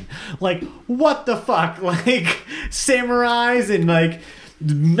Japan. Like what the fuck? Like samurais and like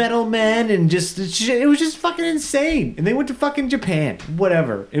metal men and just it was just fucking insane. And they went to fucking Japan.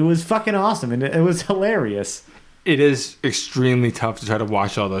 Whatever. It was fucking awesome and it was hilarious. It is extremely tough to try to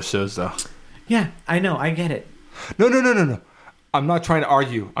watch all those shows, though. Yeah, I know. I get it. No. I'm not trying to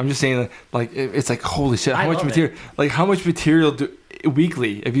argue. I'm just saying that, like, it's like, holy shit, how much material? Like, how much material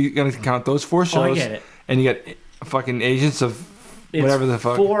weekly? If you're going to count those 4 shows, I get it. And you get fucking Agents of whatever the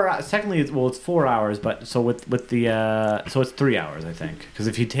fuck. 4. Technically, it's 4 hours, but so with the so it's 3 hours, I think. Because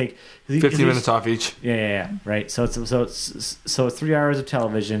if you take 15 minutes off each. Yeah. Right. So it's 3 hours of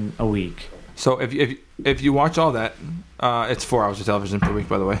television a week. So if you watch all that, it's 4 hours of television per week,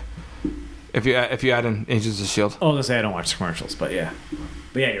 by the way. If you add in Agents of Shield. Oh, I was gonna say I don't watch commercials, but yeah,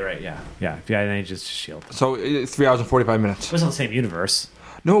 you're right. Yeah. If you had an Agents of Shield, So it's 3 hours and 45 minutes. it's not the same universe.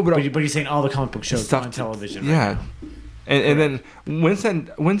 No, but But you're saying all the comic book shows Stuff on to- television. yeah. Right now. And then when's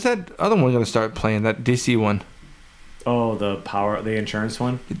that other one gonna start playing? That DC one? Oh, the insurance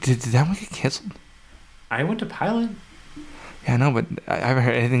one. Did that one get canceled? I went to pilot. Yeah, I know, but I haven't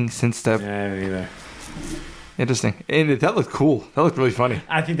heard anything since that. Yeah, I haven't either. Interesting. And that looked cool. That looked really funny.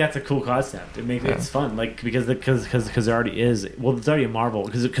 I think that's a cool concept. It's fun, like because there already is. Well, it's already a Marvel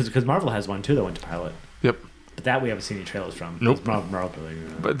because Marvel has one too that went to pilot. Yep. But that we haven't seen any trailers from. Nope. It's Marvel.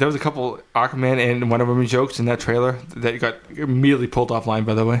 But there was a couple Aquaman and Wonder Woman jokes in that trailer that got immediately pulled offline.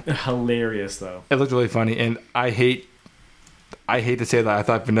 By the way, Hilarious though. it looked really funny, and I hate to say that I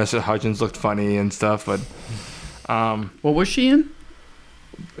thought Vanessa Hudgens looked funny and stuff, but What was she in?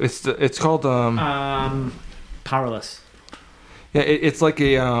 it's called Powerless. yeah, it's like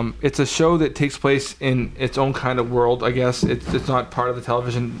it's a show that takes place in its own kind of world. I guess it's not part of the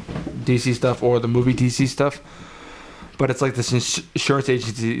television DC stuff or the movie DC stuff, but it's like this insurance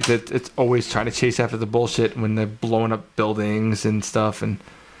agency that it's always trying to chase after the bullshit when they're blowing up buildings and stuff. And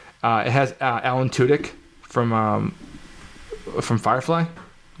it has Alan Tudyk from Firefly.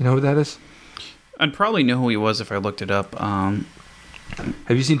 You know who that is? I'd probably know who he was if I looked it up.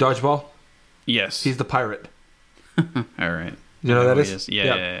 Have you seen Dodgeball? Yes. He's the pirate. All right. You know who that who is? he is.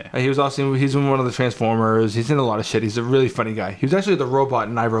 Yeah. He was also he's in one of the Transformers. He's in a lot of shit. He's a really funny guy. He was actually the robot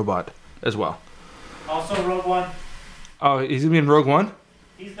in iRobot as well. Also, Rogue One. Oh, he's gonna be in Rogue One?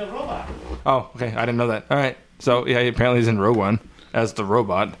 He's the robot. Oh, okay. I didn't know that. All right. So yeah, apparently he's in Rogue One as the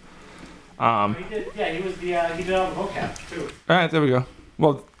robot. He did. Yeah, he was he did all the mocap too. All right, there we go.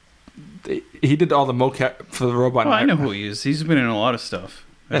 Well, he did all the mocap for the robot. Oh, I know who he is. He's been in a lot of stuff.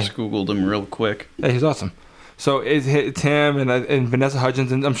 I Hey. just Googled him real quick. Yeah, he's awesome. So it's him and Vanessa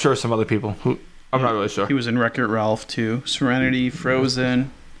Hudgens and I'm sure some other people who I'm not really sure. He was in Wreck-It Ralph too. Serenity, Frozen,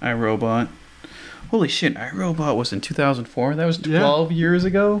 iRobot. Holy shit, iRobot was in 2004? That was 12 years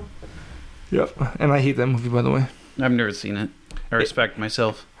ago? Yep. And I hate that movie, by the way. I've never seen it. I respect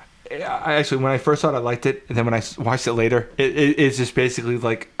myself. I actually, when I first saw it, I liked it, and then when I watched it later, it's just basically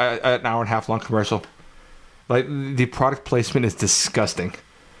like an hour and a half long commercial. Like the product placement is disgusting.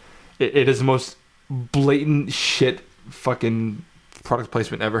 It is the most blatant shit fucking product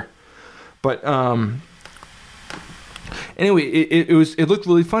placement ever. But anyway, it looked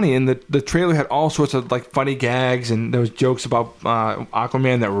really funny, and the trailer had all sorts of like funny gags, and there was jokes about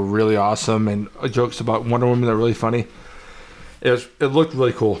Aquaman that were really awesome, and jokes about Wonder Woman that were really funny. It looked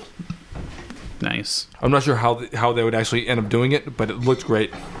really cool. Nice. I'm not sure how they would actually end up doing it, but it looked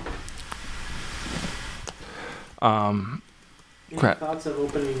great. Crap. Thoughts of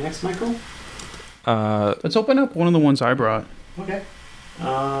opening next, Michael? Let's open up one of the ones I brought. Okay.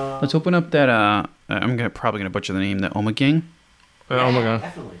 Let's open up that, I'm probably going to butcher the name, the Omegang. Oh my god.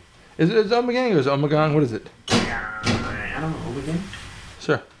 Definitely. Is it Omegang or is it Omegang? What is it? I don't know. Again?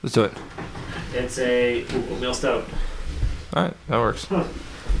 Sure, let's do it. It's a oatmeal stout. Alright, that works. Because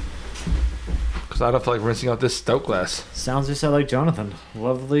I don't feel like rinsing out this stout glass. Sounds just like Jonathan.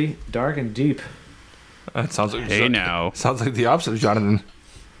 Lovely, dark, and deep. That sounds like Hey now. Sounds like the opposite of Jonathan.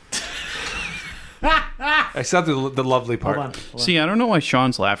 Except the lovely part. Hold on. See, I don't know why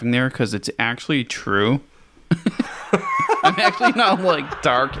Sean's laughing there, because it's actually true. I'm actually not, like,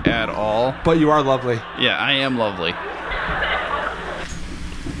 dark at all. But you are lovely. Yeah, I am lovely.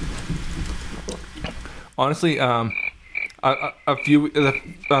 Honestly, a few, I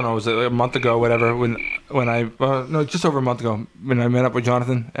don't know, was it like a month ago, whatever, when I, no, just over a month ago, when I met up with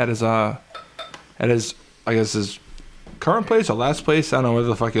Jonathan at his, I guess his current place or last place, I don't know where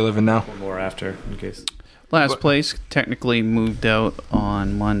the fuck you're living now. One more after, in case. Last place technically moved out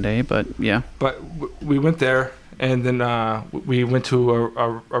on Monday, but yeah. But we went there, and then we went to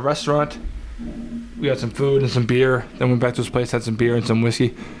a restaurant. We got some food and some beer. Then went back to his place, had some beer and some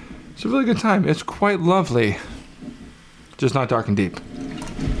whiskey. It's a really good time. It's quite lovely. Just not dark and deep.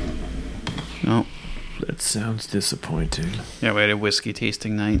 No. That sounds disappointing. Yeah, we had a whiskey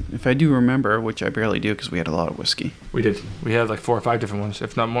tasting night. If I do remember, which I barely do because we had a lot of whiskey. We did. We had like 4 or 5 different ones,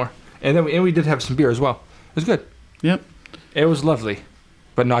 if not more. And then we did have some beer as well. It was good. Yep. It was lovely,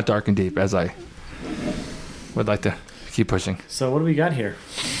 but not dark and deep, as I would like to keep pushing. So what do we got here?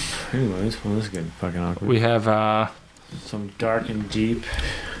 Anyways, well, this is good. Fucking awkward. We have some dark and deep.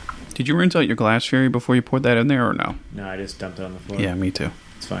 Did you rinse out your glass sherry before you poured that in there, or no? No, I just dumped it on the floor. Yeah, me too.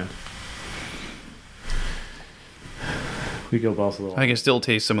 It's fine. We go balls a little. I can still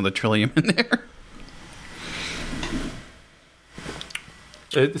taste some of the Trillium in there.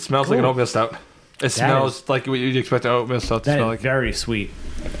 it smells like an oatmeal stout. It smells like what you'd expect an oatmeal stout to That smell is like. very sweet.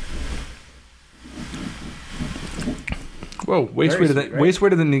 Whoa, waist Very weighter sweet, than right? waist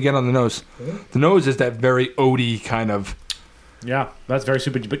weighter than you get on the nose. The nose is that very oaty kind of. Yeah, that's very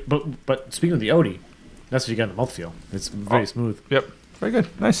super. But speaking of the Odie, that's what you got in the mouthfeel. It's very smooth. Yep, very good,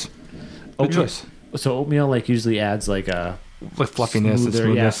 nice. Good Oatmeal- choice. So oatmeal like usually adds like a Like fluffiness and smoother,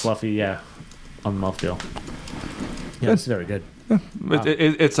 smoothness. yeah, fluffy, yeah, on the mouthfeel. Yeah, it's very good.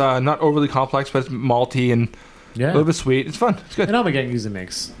 It's not overly complex, but it's malty and a Yeah, little bit sweet. It's fun. It's good. and Almagang usually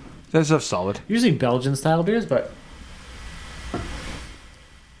makes That stuff's solid. usually Belgian style beers, but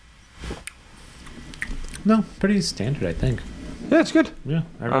no, pretty standard, I think. Yeah, it's good. Yeah,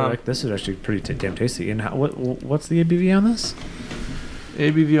 I really like this. Is actually pretty damn tasty. And what's the ABV on this?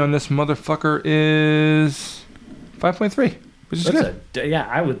 ABV on this motherfucker is 5.3, which is good. Yeah,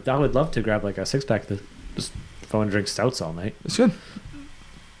 I would love to grab like a 6-pack to just if I want to drink stouts all night. It's good.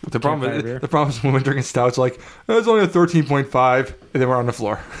 The Campfire beer. problem is when we're drinking stouts, like it's only a 13.5, and then we're on the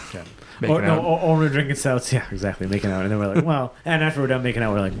floor. Yeah. Making out. Or we're drinking stouts. Yeah, exactly. Making out, and then we're like, well, and after we're done making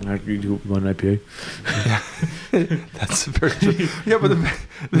out, we're like, "No, you do one IPA. That's very true. Yeah, but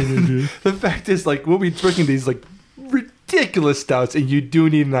the fact is, like, we'll be drinking these like ridiculous stouts, and you do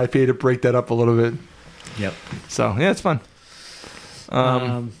need an IPA to break that up a little bit. Yep. So yeah, it's fun.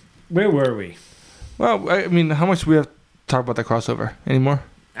 Where were we? Well, I mean, how much do we have to talk about that crossover anymore?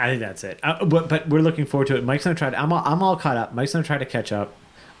 I think that's it. But we're looking forward to it. Mike's gonna try to. I'm all caught up. Mike's gonna try to catch up.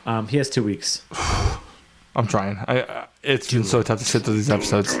 He has 2 weeks. I'm trying. It's been so tough to sit through these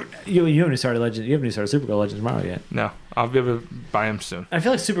episodes. You haven't started Legend. You haven't started Supergirl Legends tomorrow yet. No, I'll be able to buy them soon. I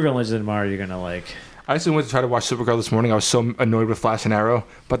feel like Supergirl Legends tomorrow you're gonna like. I actually went to try to watch Supergirl this morning. I was so annoyed with Flash and Arrow,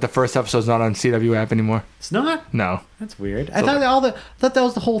 but the first episode's not on CW app anymore. It's not. No. That's weird. I thought that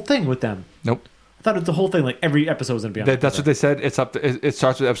was the whole thing with them. Nope. I thought it was the whole thing. Like every episode was gonna be on. That's what they said. It's up. It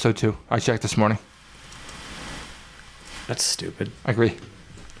starts with episode 2. I checked this morning. That's stupid. I agree.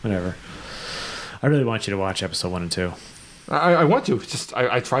 Whatever. I really want you to watch episode 1 and 2. I want to. It's just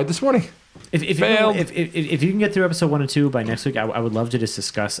I tried this morning. If you can get through episode 1 and 2 by next week, I would love to just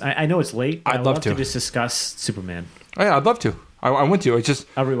discuss. I know it's late. But I'd I would love love to. to just discuss Superman. Oh, yeah, I'd love to. I want to. It's just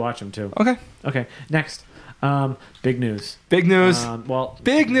I'll rewatch them too. okay. Okay, next, big news. Big news. Well,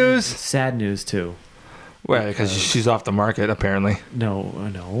 Big news. sad news too. Well, because she's off the market apparently.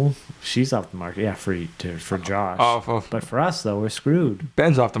 No, she's off the market. Yeah, for Josh. Oh, But for us though, we're screwed.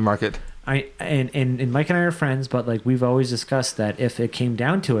 Ben's off the market. And Mike and I are friends, but like we've always discussed that if it came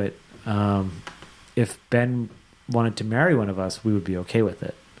down to it, if Ben wanted to marry one of us, we would be okay with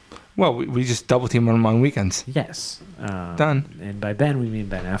it. Well, we just double team on him on weekends. Yes. Done. And by Ben, we mean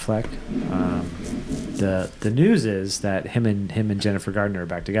Ben Affleck. The news is that him and Jennifer Gardner are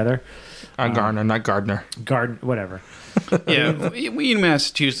back together. Garner, not Gardner. Whatever. Yeah, we in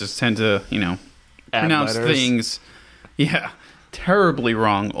Massachusetts tend to, Add pronounce letters. things, terribly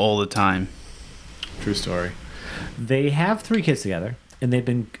wrong all the time. True story. They have 3 kids together, and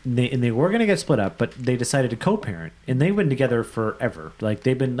they were going to get split up, but they decided to co-parent, and they've been together forever. Like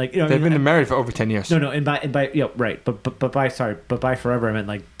they've been like They've been married for over 10 years. No, and by right, but by forever I meant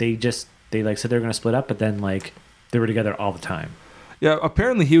like they like said they were going to split up, but then like they were together all the time. Yeah,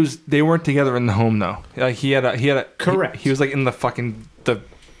 apparently they weren't together in the home though. Like he had a Correct. He was like in the fucking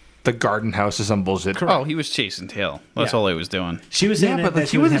the garden house or some bullshit. Correct. Oh, he was chasing tail. That's Yeah. all he was doing. She was saying Yeah, that but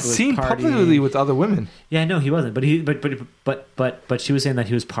she he wasn't happy seen with publicly partying. with other women. Yeah, no, he wasn't. But she was saying that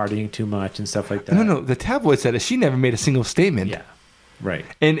he was partying too much and stuff like that. No. The tabloid said it. She never made a single statement. Yeah, right.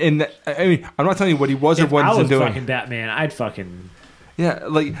 And I mean, I'm not telling you what he was or If I was wasn't doing. fucking Batman, I'd fucking. Yeah,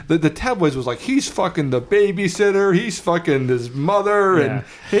 like the tabloids was like, he's fucking the babysitter, he's fucking his mother, and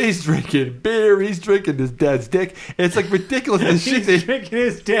he's drinking beer, he's drinking his dad's dick. It's like ridiculous. And shit. He's drinking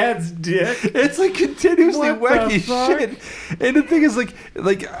his dad's dick. It's like continuously What the wacky fuck? shit. And the thing is, like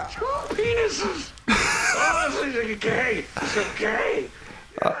penises. Oh, this is gay. So gay.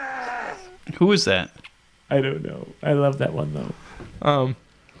 Who is that? I don't know. I love that one though.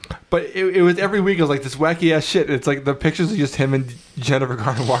 but it was every week. It was like this wacky ass shit. It's like the pictures of just him and Jennifer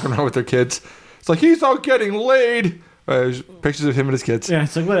Garner walking around with their kids. It's like he's out getting laid. There's pictures of him and his kids. Yeah,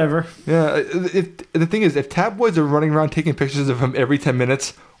 it's like whatever. Yeah. The thing is, if tabloids are running around taking pictures of him every 10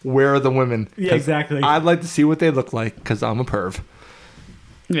 minutes, where are the women? Yeah, 'Cause exactly. I'd like to see what they look like because I'm a perv.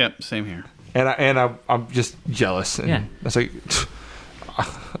 Yeah, same here. And I'm just jealous. And Yeah. It's like,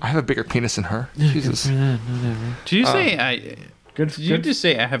 I have a bigger penis than her. Jesus. Did you say Good. Did you just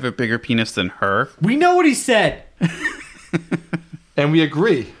say I have a bigger penis than her? We know what he said. And we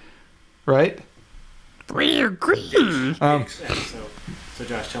agree, right? We agree. So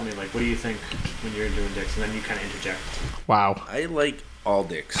Josh, tell me, like, what do you think when you're doing dicks, and then you kind of interject. Wow. I like all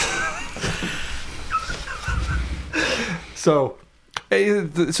dicks. So,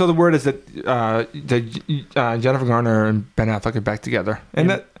 So the word is that Jennifer Garner and Ben Affleck are back together, and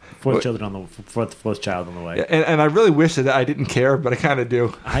Yeah. that Fourth child on the way. and I really wish that I didn't care, but I kind of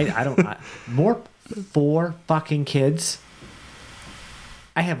do. I don't. More 4 fucking kids.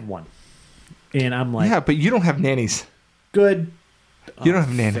 I have 1, and I'm like, Yeah, but you don't have nannies. good. You don't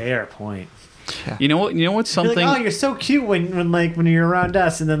have nannies. Fair point. You know what? You know what's You're something. like, oh, you're so cute when you're around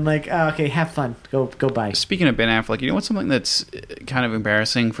us, and then like, oh, okay, have fun. Go by. Speaking of Ben Affleck, you know what's something that's kind of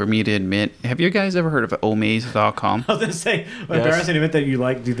embarrassing for me to admit? Have you guys ever heard of Omaze.com? I was gonna say, embarrassing to admit that you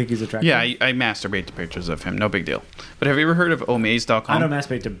like. Do you think he's attractive? Yeah, I masturbate to pictures of him. No big deal. But have you ever heard of Omaze.com? I don't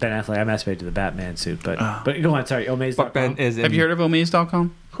masturbate to Ben Affleck. I masturbate to the Batman suit. But go on. Sorry, Omaze. But Ben is. Have you heard of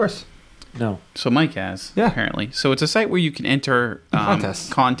Omaze.com? Of course. No. So Mike has, Yeah. apparently. So it's a site where you can enter Contests.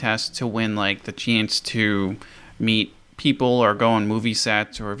 contests to win like the chance to meet people or go on movie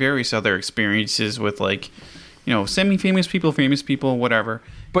sets or various other experiences with like, you know, semi-famous people, famous people, whatever.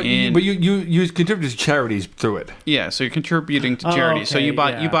 But And- you contribute to charities through it. yeah, so you're contributing to Oh, charity. So okay, you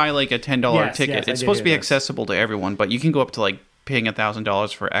buy yeah. you buy like a $10 Yes, ticket. yes, I It's did supposed to be hear this. accessible to everyone, but you can go up to like paying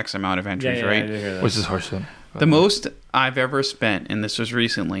 $1,000 for X amount of Yeah, entries, yeah, right? I did hear that. Which is horseshit. The most I've ever spent, and this was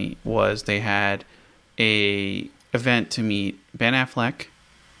recently, was they had a event to meet Ben Affleck,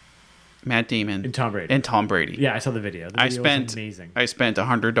 Matt Damon, And Tom Brady. and Tom Brady. Yeah, I saw the video. The I video was spent amazing. I spent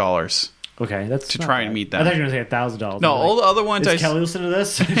 $100. Okay, that's to not try and bad. meet I them. thought you were gonna say $1,000. No, I'm all like, the other ones is Kelly listen to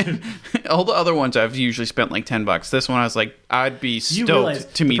this? all the other ones I've usually spent like $10. This one I was like, I'd be You realize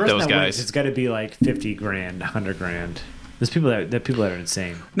stoked to the meet person those that wins, guys. It's got to be like 50 grand, 100 grand. There's people that are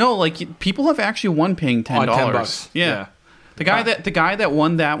insane. No, like people have actually won paying $10. $10. Yeah. Yeah. The guy that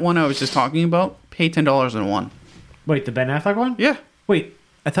won that one I was just talking about paid $10 and won. Wait, the Ben Affleck one? Yeah. Wait,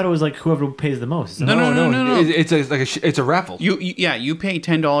 I thought it was like whoever pays the most. No, no. It's a raffle. You pay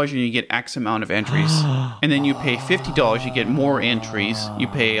 $10 and you get X amount of entries, and then you pay $50, you get more entries. You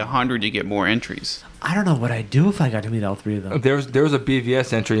pay $100, you get more entries. I don't know what I'd do if I got to meet all 3 of them. There was a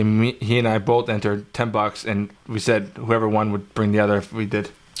BVS entry, and he and I both entered $10, and we said whoever won would bring the other if we did.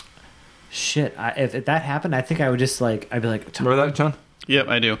 Shit, if that happened, I think I would just like, I'd be like, Tom, Remember that, John? Yep,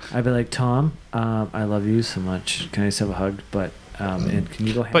 I do. I'd be like, Tom, I love you so much. Can I just have a hug? But and can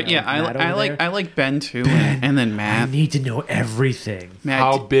you go hang But out yeah, with Matt over there? I like Ben too, and then I Matt. need to know everything. Matt,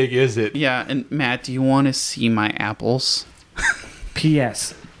 How big is it? yeah, and Matt, do you want to see my apples?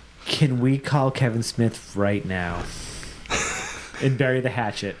 P.S. Can we call Kevin Smith right now and bury the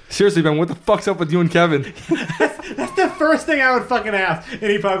hatchet? Seriously, man, what the fuck's up with you and Kevin? That's the first thing I would fucking ask. And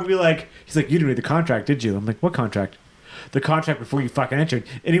he'd probably be like, he's like, you didn't read the contract, did you? I'm like, what contract? The contract before you fucking entered.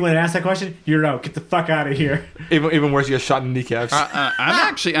 Anyone that asks that question, you're out. Get the fuck out of here. Even worse, you got shot in the kneecaps.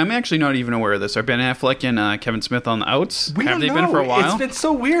 I'm actually not even aware of this. Are Ben Affleck and Kevin Smith on the outs? We Have don't they know. been for a while? It's been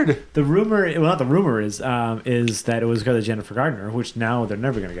so weird. The rumor, well, not the rumor is that it was because of Jennifer Gardner, which now they're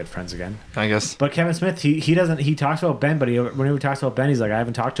never going to get friends again. I guess. But Kevin Smith, he doesn't, he talks about Ben, but when he talks about Ben, he's like, I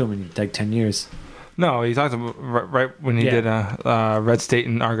haven't talked to him in like 10 years. No, he talked about right when he Yeah. did Red State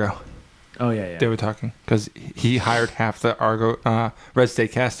and Argo. Oh, yeah. They were talking because he hired half the Argo Red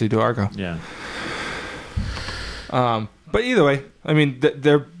State cast to do Argo. Yeah. But either way, I mean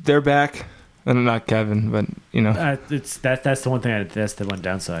they're back, and not Kevin, but you know. That's the one thing. That's the one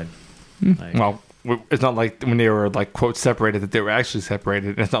downside. Like, Well, it's not like when they were like quote separated that they were actually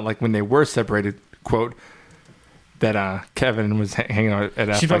separated. It's not like when they were separated quote that Kevin was hanging out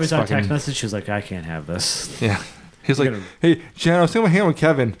at. she probably Affleck's saw a fucking- text message. She was like, I can't have this. Yeah, he's like, Gonna- "Hey, Jan, I was thinking about hanging out with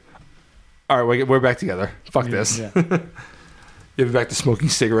Kevin. All right, we're back together. Fuck this. Yeah. You'll be back to smoking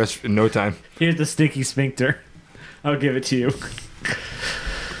cigarettes in no time." Here's the stinky sphincter. I'll give it to you.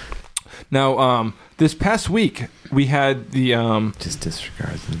 Now, this past week we had the Just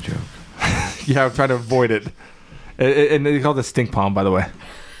disregard the joke. yeah, I'm trying to avoid it. And they call it stink palm, by the way,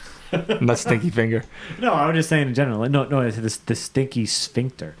 not stinky finger. No, I was just saying in general. No, it's the stinky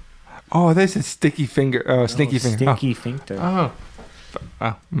sphincter. Oh, they said sticky finger. Oh, stinky finger. Stinky sphincter.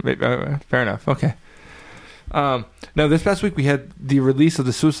 Fair enough. Okay. Now, this past week we had the release of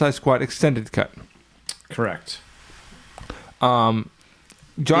the Suicide Squad extended cut. Correct. Jonathan,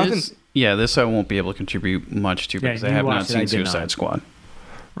 This I won't be able to contribute much to because Yeah, I you have not watched it, I seen did Suicide not. Squad.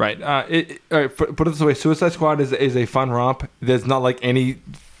 right? All right. Put it this way: Suicide Squad is a fun romp. There's not like any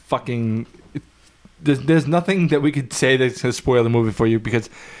fucking. There's nothing that we could say that's gonna spoil the movie for you because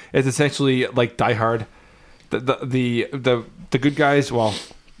it's essentially like Die Hard. The good guys, well,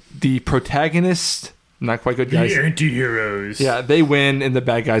 the protagonists, not quite good guys. The anti-heroes. Yeah, they win and the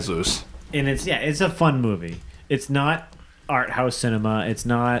bad guys lose. And it's a fun movie. It's not art house cinema. It's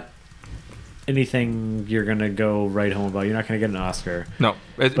not anything you're gonna go right home about. You're not gonna get an Oscar. No,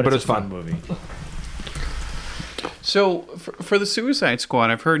 but But it's a fun fun. movie. So for the Suicide Squad,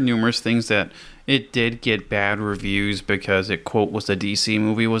 I've heard numerous things that it did get bad reviews because it, quote, was a DC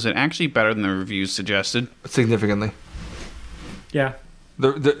movie. Was it actually better than the reviews suggested? Significantly. Yeah.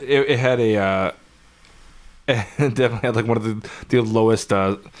 It had a... it definitely had like one of the lowest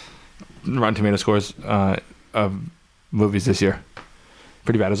Rotten Tomato scores of movies this year.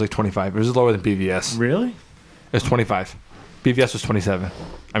 Pretty bad. It was like 25. It was lower than BVS. Really? It was 25. BVS was 27.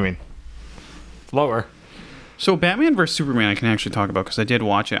 I mean, it's lower. So Batman vs. Superman I can actually talk about because I did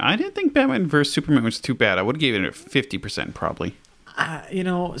watch it. I didn't think Batman vs. Superman was too bad. I would have given it a 50% probably.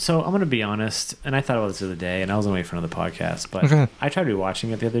 So I'm going to be honest, and I thought about this the other day, and I was waiting for another podcast, but Okay. I tried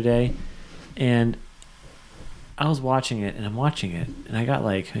rewatching it the other day, and I was watching it, and I'm watching it, and I got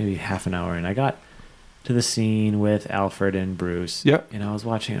like maybe half an hour, and I got to the scene with Alfred and Bruce. Yep. And I was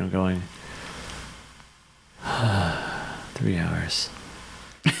watching it, and I'm going, 3 hours.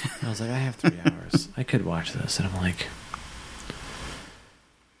 And I was like, I have 3 hours. I could watch this, and I'm like,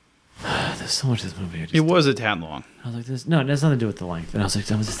 there's so much of this movie. I just It was a tad long. I was like, "This no, it has nothing to do with the length." And I was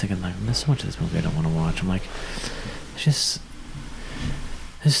just thinking, like, there's so much of this movie I don't want to watch. I'm like, there's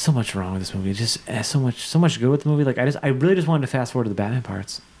so much wrong with this movie. It just has so much good with the movie. Like, I really just wanted to fast forward to the Batman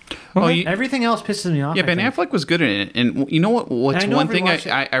parts. Oh, you, Everything else pisses me off. yeah, I Ben think. Affleck was good in it. And you know what? What's And I know one if we thing watch it-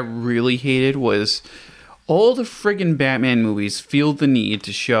 I really hated was all the friggin' Batman movies feel the need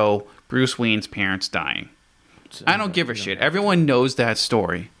to show Bruce Wayne's parents dying. I don't give a shit. Everyone knows that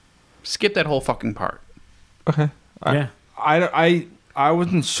story. Skip that whole fucking part. Okay. Yeah. I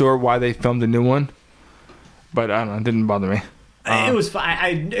wasn't sure why they filmed a new one, but I don't know. It didn't bother me. It was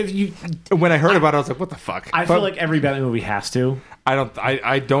fine. When I heard about it, I was like, "What the fuck?" I feel like every Batman movie has to. I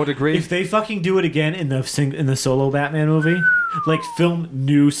don't agree. If they fucking do it again in the solo Batman movie, like film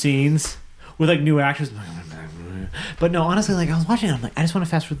new scenes with like new actors. But no, honestly, like I was watching it, I'm like, I just want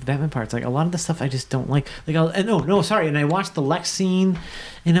to fast forward the Batman parts. Like a lot of the stuff I just don't like. Like, sorry. And I watched the Lex scene,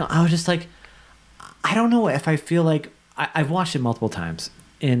 and I was just like, I don't know if I feel like I've watched it multiple times,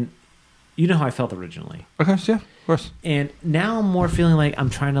 and you know how I felt originally, Okay, yeah, of course. and now I'm more feeling like I'm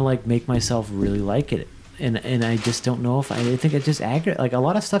trying to like make myself really like it. And I just don't know if I think it just aggravates. Like a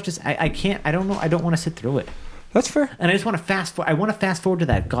lot of stuff, just I can't. I don't know. I don't want to sit through it. That's fair. And I just want to fast forward. I want to fast forward to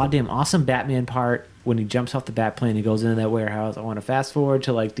that goddamn awesome Batman part when he jumps off the Batplane. He goes into that warehouse. I want to fast forward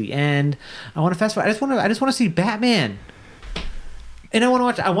to like the end. I want to fast forward. I just want to see Batman. And I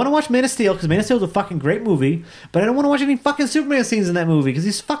want to watch Man of Steel because Man of Steel is a fucking great movie. But I don't want to watch any fucking Superman scenes in that movie because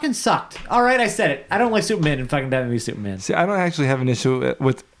he's fucking sucked. All right, I said it. I don't like Superman and fucking Batman v Superman. See, I don't actually have an issue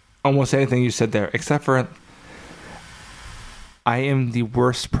with almost anything you said there, except for I am the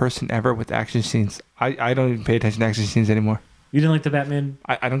worst person ever with action scenes. I don't even pay attention to action scenes anymore. You didn't like the Batman?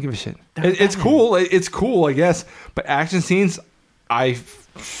 I don't give a shit. That's It's Batman. cool. It's cool, I guess. But action scenes,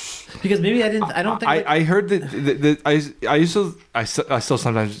 Because maybe I didn't. I don't think. I heard that I still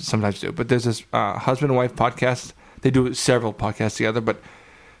sometimes do. But there's this husband and wife podcast. They do several podcasts together, but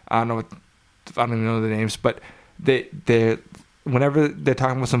I don't even know the names. But they whenever they're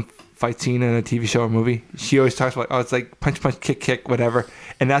talking about some fight scene in a TV show or movie, she always talks about, it's like punch, kick, whatever.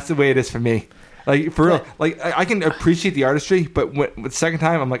 And that's the way it is for me. Like, for real. Like, I can appreciate the artistry, but the second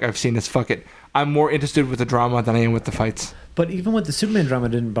time, I'm like, I've seen this, fuck it. I'm more interested with the drama than I am with the fights. But even with the Superman drama, it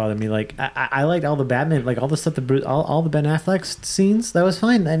didn't bother me. Like I liked all the Batman, like all the stuff that all the Ben Affleck scenes. That was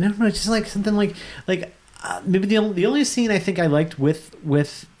fine. I don't know, it's just like something like maybe the only scene I think I liked with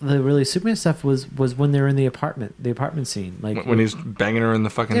the really Superman stuff was when they're in the apartment scene, like When he's banging her in the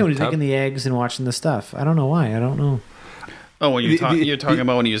fucking when he's tub. making the eggs and watching the stuff. I don't know why. I don't know. Oh, when you're talking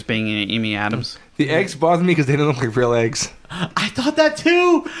about when he was banging Amy Adams. The eggs bother me because they don't look like real eggs. I thought that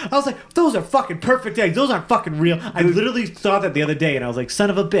too. I was like, those are fucking perfect eggs. Those aren't fucking real. I literally thought that the other day, and I was like,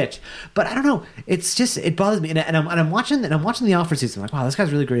 son of a bitch. But I don't know. It's just, it bothers me. And I'm watching the Alfred season. I'm like, wow, this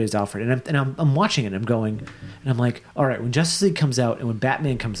guy's really great as Alfred. And I'm watching it. And I'm going, and I'm like, all right, when Justice League comes out and when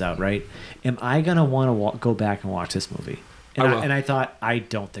Batman comes out, right? Am I gonna want to go back and watch this movie? And I thought, I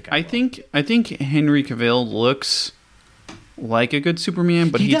don't think I will. I think Henry Cavill looks like a good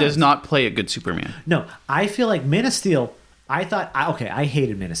Superman, but he does not play a good Superman. No, I feel like Man of Steel. I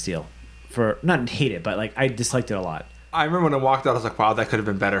hated Man of Steel not hate it, but like I disliked it a lot. I remember when I walked out, I was like, wow, that could have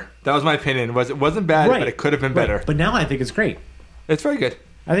been better. That was my opinion. It wasn't bad, but it could have been better. But now I think it's great. It's very good.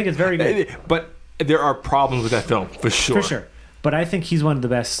 I think it's very good. But there are problems with that film, for sure. For sure. But I think he's one of the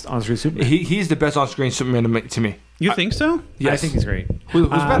best on-screen Superman. He's the best on-screen Superman to me. You think so? Yes. I think he's great. Who's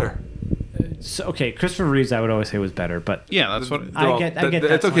better? So, okay, Christopher Reeves, I would always say was better, but Yeah, that's what. I get that.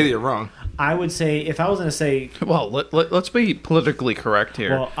 It's okay that you're wrong. I would say if I was going to say, Well, let's be politically correct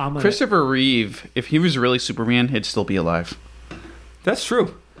here. Well, I'm gonna- Christopher Reeve, if he was really Superman, he'd still be alive. That's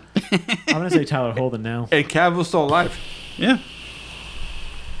true. I'm gonna say Tyler Holden now. And Cavill's still alive. Yeah.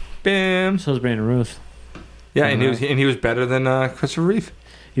 Bam. So is Brandon Ruth. Yeah, and he was better than Christopher Reeve.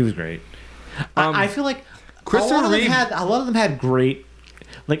 He was great. I feel like Christopher Reeve a lot of them had great,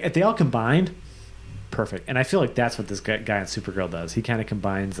 like if they all combined, perfect. And I feel like that's what this guy on Supergirl does. He kind of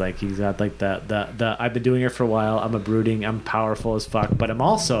combines, like he's got like the I've been doing it for a while. I'm a brooding. I'm powerful as fuck, but I'm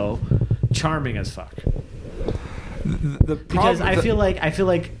also charming as fuck. Because I feel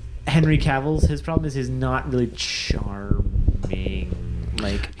like Henry Cavill's his problem is he's not really charming.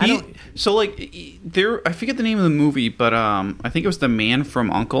 Like I don't. So like there, I forget the name of the movie, but I think it was The Man from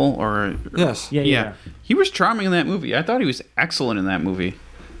U.N.C.L.E. or Yes. Yeah. He was charming in that movie. I thought he was excellent in that movie.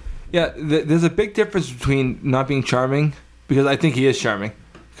 Yeah, there's a big difference between not being charming, because I think he is charming,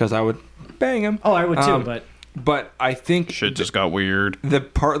 because I would bang him. Oh, I would too, but I think Shit just got weird.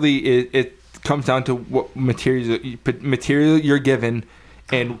 that partly it comes down to what material you're given,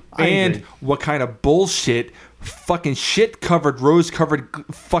 and agree. what kind of bullshit, fucking shit-covered, rose-covered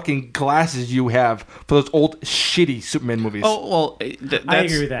fucking glasses you have for those old shitty Superman movies. Oh well, that's, I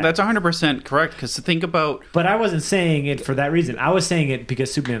agree with that. That's 100% correct. Because think about But I wasn't saying it for that reason. I was saying it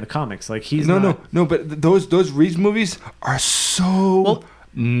because Superman in the comics, like he's no. But those Reeves movies are so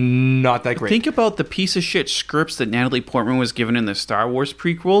not that great. Think about the piece of shit scripts that Natalie Portman was given in the Star Wars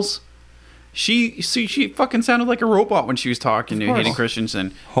prequels. She fucking sounded like a robot when she was talking to Hayden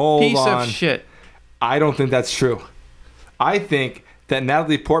Christensen. Hold piece on. of shit. I don't think that's true. I think that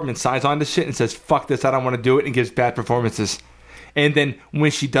Natalie Portman signs on to shit and says, fuck this, I don't want to do it, and gives bad performances. And then when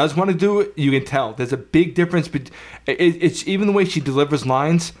she does want to do it, you can tell. There's a big difference. It's even the way she delivers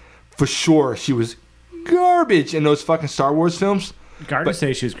lines. For sure, she was garbage in those fucking Star Wars films. Gardner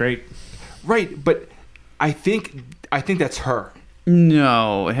say she was great. Right, but I think that's her.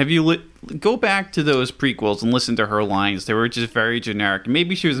 No, have you go back to those prequels and listen to her lines? They were just very generic.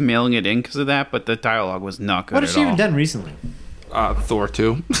 Maybe she was mailing it in because of that, but the dialogue was not good. What has she even done recently? Thor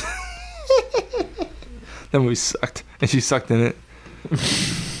 2. That movie sucked, and she sucked in it.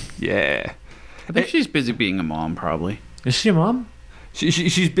 Yeah, I think she's busy being a mom, probably. Is she a mom?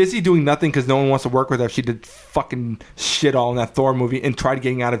 she's busy doing nothing because no one wants to work with her. She did fucking shit all in that Thor movie and tried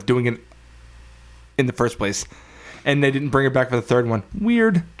getting out of doing it in the first place. And they didn't bring her back for the third one.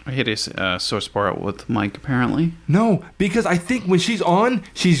 Weird. I hit a sore spot with Mike, apparently. No, because I think when she's on,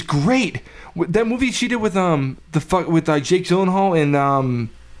 she's great. That movie she did with with Jake Gyllenhaal and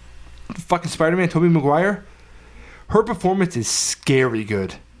fucking Spider-Man, Tobey Maguire, her performance is scary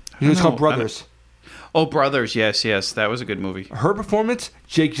good. It's called Brothers. Oh, Brothers, yes, that was a good movie. Her performance,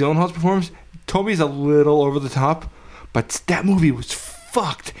 Jake Gyllenhaal's performance, Toby's a little over the top, but that movie was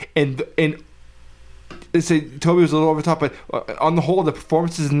fucked. And say Toby was a little over the top, but on the whole, the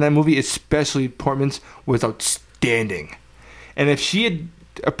performances in that movie, especially Portman's, was outstanding. And if she had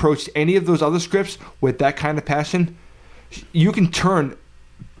approached any of those other scripts with that kind of passion, you can turn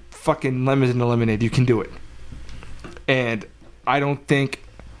fucking lemons into lemonade. You can do it. And I don't think,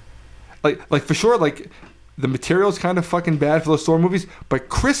 like for sure, like the material's kind of fucking bad for those Thor movies, but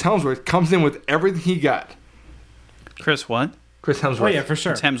Chris Hemsworth comes in with everything he got. Chris what? Chris Hemsworth. Oh yeah, for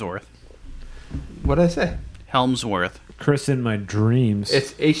sure. It's Hemsworth. What did I say? Helmsworth. Chris in my dreams.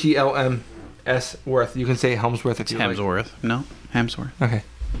 It's Helms Worth. You can say Helmsworth if you like. Hemsworth. No, Hemsworth. Okay.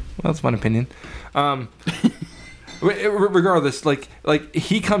 Well, that's one opinion. Regardless, like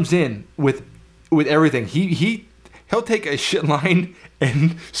he comes in with everything. He'll take a shit line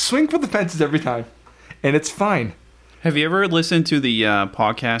and swing for the fences every time, and it's fine. Have you ever listened to the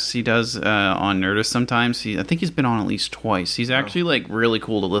podcasts he does on Nerdist sometimes? I think he's been on at least twice. He's actually like really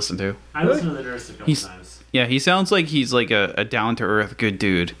cool to listen to. I listened to the Nurse a couple times. Yeah, he sounds like he's like a down-to-earth good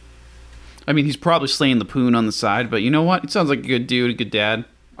dude. I mean, he's probably slaying the poon on the side, but you know what? He sounds like a good dude, a good dad.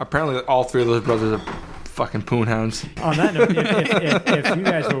 Apparently, all three of those brothers are fucking poon hounds. On that note, if you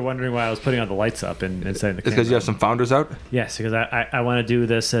guys were wondering why I was putting all the lights up and setting the It's because you have some founders out? Yes, because I want to do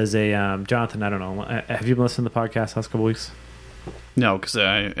this as a Jonathan. I don't know. Have you been listening to the podcast last couple weeks? No, because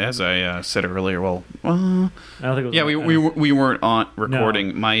as I said earlier, well, I don't think it was. yeah, we weren't on recording.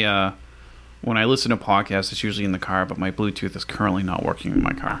 No. My when I listen to podcasts, it's usually in the car, but my Bluetooth is currently not working in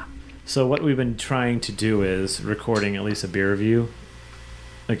my car. So what we've been trying to do is recording at least a beer review,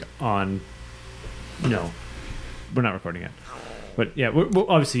 like on. No, we're not recording it. But yeah, we're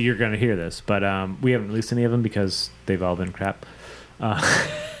obviously you're going to hear this, but we haven't released any of them because they've all been crap.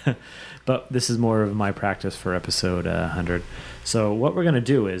 But this is more of my practice for episode 100. So what we're going to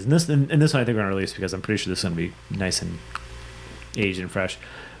do is, and this one I think we're going to release because I'm pretty sure this is going to be nice and aged and fresh.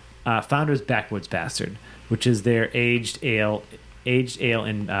 Founders Backwoods Bastard, which is their aged ale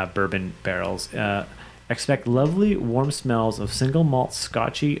in bourbon barrels. Expect lovely, warm smells of single malt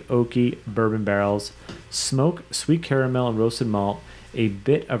Scotchy, oaky bourbon barrels, smoke, sweet caramel, and roasted malt, a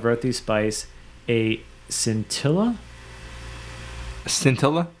bit of earthy spice, a scintilla,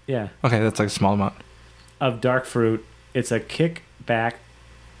 Scintilla? yeah, Okay, that's like a small amount. of dark fruit. It's a kick-back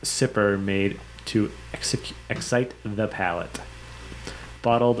sipper made to excite the palate.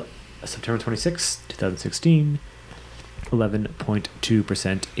 Bottled September 26, 2016. 11.2%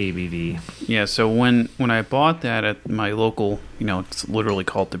 ABV. Yeah, so when I bought that at my local, it's literally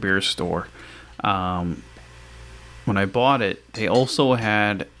called the beer store. When I bought it, they also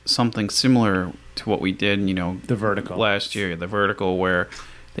had something similar to what we did, The Vertical. last year, the Vertical, where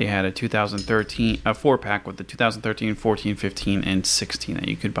they had a 2013 a 4-pack with the 2013, 14, 15, and 16 that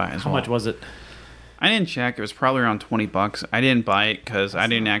you could buy as How well. much was it? I didn't check. It was probably around $20. I didn't buy it because I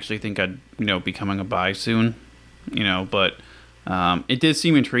didn't actually think I'd be coming a buy soon. But it did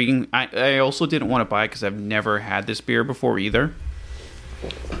seem intriguing. I also didn't want to buy it because I've never had this beer before either.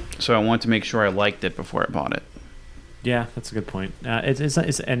 So I wanted to make sure I liked it before I bought it. Yeah, that's a good point. It's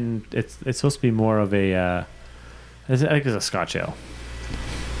supposed to be more of a I think it's a Scotch ale.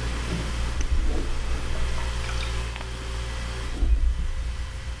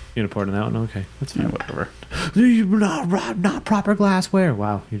 You gonna pour it in that one? Okay, that's Yeah, fine. whatever. Not proper glassware.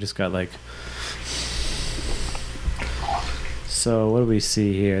 Wow, you just got like. So what do we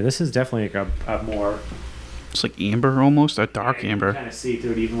see here? This is definitely like a more. It's like amber almost, a dark amber. Kind of see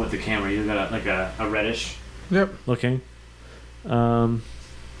through it even with the camera. You got a reddish Yep. looking.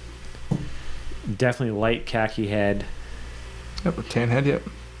 Definitely light khaki head. Yep, a tan head, yep.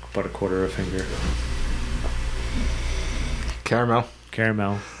 About a quarter of a finger. Caramel.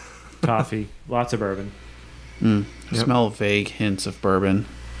 Coffee. Lots of bourbon. Yep. Yep. Smell vague hints of bourbon.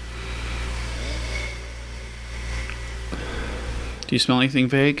 Do you smell anything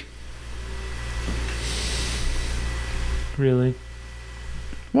vague? Really?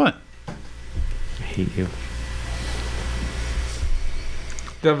 What? I hate you.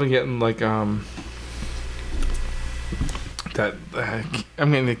 Definitely getting like that.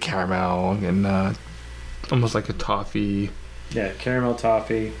 I'm getting the caramel and almost like a toffee. Yeah, caramel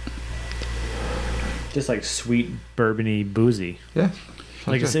toffee. Just like sweet, bourbony, boozy. Yeah.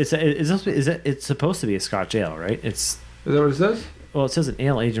 Like Okay. it's supposed to be a Scotch ale, right? Is that what it says? Well, it says an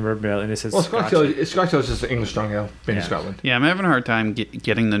ale aged in bourbon barrel, and it says Well, Scotch. Scotch ale is just an English strong ale made in Yeah. Scotland. Yeah, I'm having a hard time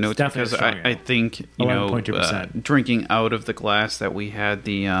getting the notes definitely because a strong I ale. think 11.2%. drinking out of the glass that we had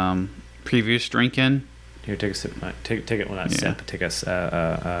the previous drink in. Here, take a sip. Take it without Yeah. sip. Take a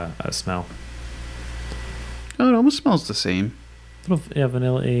smell. Oh, it almost smells the same.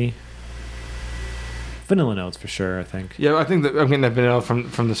 Vanilla notes for sure. I think. Yeah, I think that I'm getting that vanilla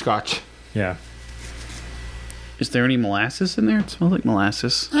from the Scotch. Yeah. Is there any molasses in there? It smells like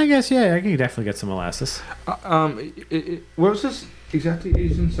molasses. I guess yeah. I can definitely get some molasses. What was this exactly,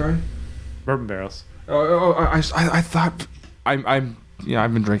 Asian? Sorry. Bourbon barrels. I thought I've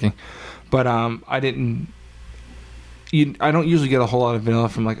been drinking, but I didn't. I don't usually get a whole lot of vanilla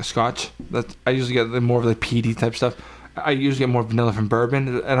from like a Scotch. I usually get more of the peaty type stuff. I usually get more vanilla from bourbon,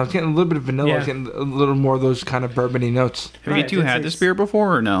 and I was getting a little bit of vanilla. I was Yeah. getting a little more of those kind of bourbony notes. Have Right, you two it's- had this it's- beer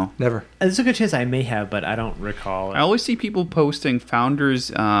before or no? Never. There's a good chance I may have, but I don't recall. I always see people posting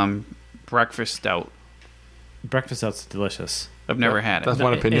Founder's breakfast stout. Breakfast out's delicious. I've never had it. That's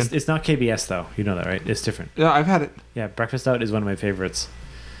one opinion. It's not KBS though. You know that, right? It's different. Yeah, I've had it. Yeah, breakfast out is one of my favorites.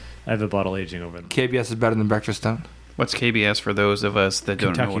 I have a bottle aging over them. KBS is better than breakfast stout. What's KBS for those of us that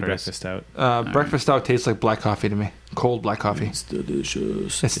don't know Kentucky what it is? breakfast out. Breakfast stout tastes like black coffee to me. Cold black coffee. It's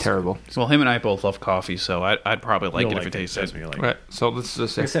delicious. It's terrible. Well, him and I both love coffee, so I'd probably like You'll it if it tasted. Trust me, you'll like it. Right. So let's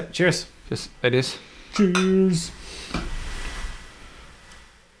just say, Except, cheers. just it is. Cheers.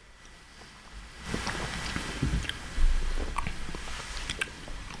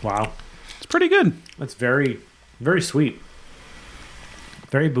 Wow, It's pretty good. that's very, very sweet.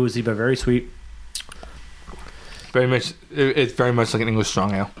 Very boozy, but very sweet. Very much. It's very much like an English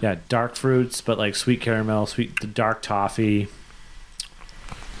strong ale. Yeah, dark fruits, but like sweet caramel, sweet dark toffee.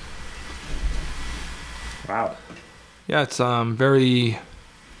 Wow. Yeah, it's very,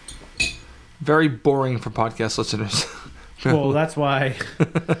 very boring for podcast listeners. Well, that's why.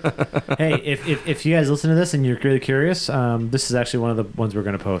 Hey, if you guys listen to this and you're really curious, this is actually one of the ones we're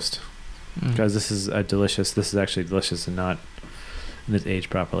going to post because this is delicious. This is actually delicious and not and it's aged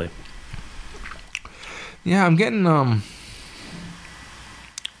properly. Yeah, I'm getting wow,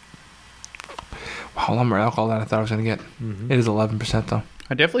 a lot more alcohol than I thought I was gonna get. Mm-hmm. It is 11% though.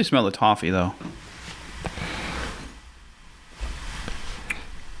 I definitely smell the toffee though.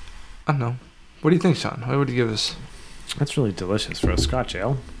 I don't know. What do you think, Sean? What would you give this? That's really delicious for a Scotch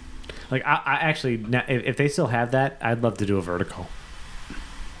ale. Like I actually, now, if they still have that, I'd love to do a vertical.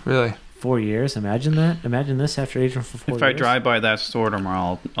 Really? 4 years. Imagine that. Imagine this after aging for 4 years. If I drive by that store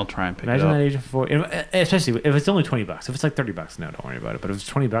tomorrow, I'll try and pick Imagine it that up. aging for 4. Especially if it's only $20. If it's like $30, no, don't worry about it. But if it's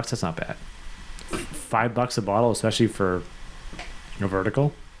 $20, that's not bad. $5 a bottle, especially for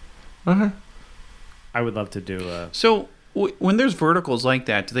vertical. Okay. I would love to do a. So when there's verticals like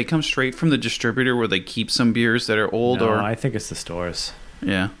that, do they come straight from the distributor where they keep some beers that are old? No, Or I think it's the stores.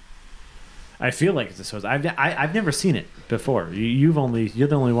 yeah. I feel like it's the stores. I've never seen it before. You're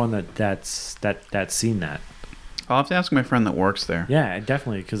the only one that's seen that. I'll have to ask my friend that works there. Yeah,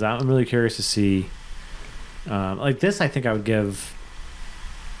 definitely, because I'm really curious to see. Like this, I think I would give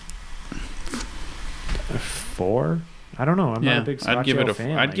a 4. I don't know. I'm not a big Scotch I'd give Ale it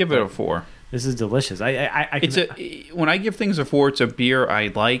fan. I'd give it a 4. This is delicious. When I give things a 4, it's a beer I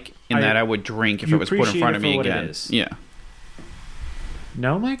like and that I would drink if you it was put in appreciate front it of for me what it again. is. Yeah.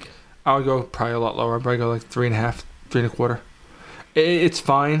 No, Mike. I would go probably a lot lower. I'd probably go like 3.5, 3.25. It's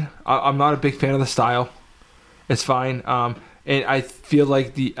fine. I'm not a big fan of the style. It's fine. And I feel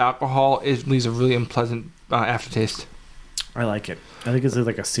like the alcohol leaves a really unpleasant aftertaste. I like it. I think it's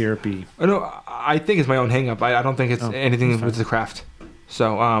like a syrupy. I think it's my own hang-up. I don't think it's anything with the craft.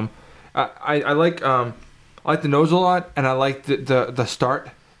 So I like the nose a lot, and I like the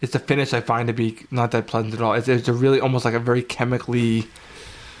start. It's the finish I find to be not that pleasant at all. It's a really almost like a very chemically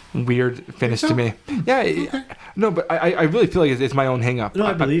weird finish to me. Yeah, okay. No, but I really feel like it's my own hang-up. No,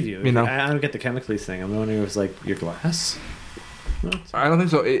 I believe you. You know, I don't get the chemically thing. I'm wondering if it's like your glass. No, I don't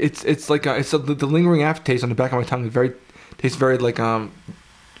think so. It's like the lingering aftertaste on the back of my tongue. Tastes very like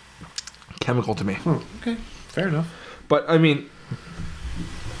chemical to me. Okay, fair enough. But I mean,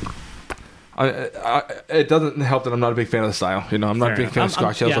 it doesn't help that I'm not a big fan of the style. You know, I'm not a big fan of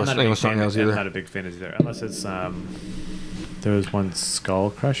Scotch ales or English strong ales either. I'm not a big fan of either, unless it's there was one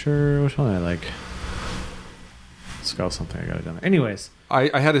Skull Crusher. Which one I like? Skull something. I got it down there. Anyways,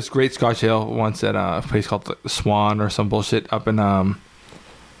 I had this great Scotch ale once at a place called the Swan or some bullshit up in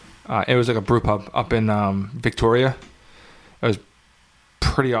it was like a brew pub up in Victoria. It was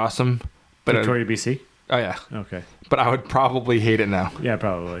pretty awesome. But Victoria, BC. Oh yeah. Okay. But I would probably hate it now. Yeah,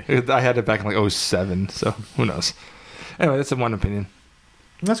 probably. I had it back in like 07, so who knows. Anyway, that's one opinion.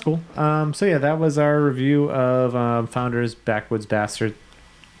 That's cool. So yeah, that was our review of Founders Backwoods Bastard.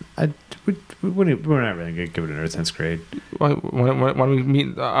 We're not really gonna give it a nerd sense grade. When we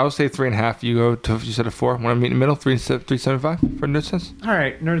meet, I'll say 3.5. You go to, you said a 4. When I meet in the middle, 3.75 for nerd sense. All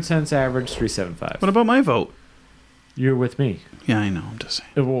right, nerd sense average 3.75. What about my vote? You're with me. Yeah, I know. I'm just saying.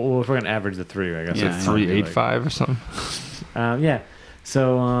 Well, if we're gonna average the 3, I guess. Yeah, it's 3.85 or something. Yeah.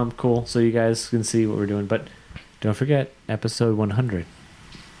 So cool. So you guys can see what we're doing, but don't forget episode 100.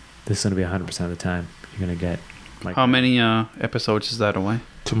 This is gonna be 100% of the time. You're gonna get. Mike. How many episodes is that away?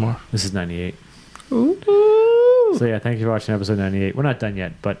 2 more. This is 98. Ooh. So yeah, thank you for watching episode 98. We're not done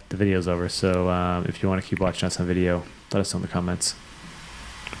yet, but the video's over. So if you want to keep watching us on video, let us know in the comments.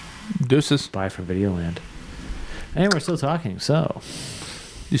 Deuces. Bye from Videoland. And we're still talking. So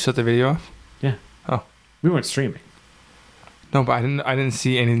You shut the video off? yeah. Oh. We weren't streaming. No, but I didn't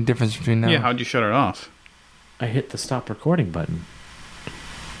see any difference between now. Yeah, how'd you shut it off? I hit the stop recording button.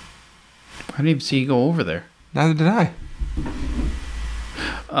 I didn't even see you go over there. Neither did I.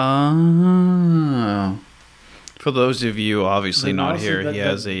 Oh. For those of you obviously The not mouse- here, the- he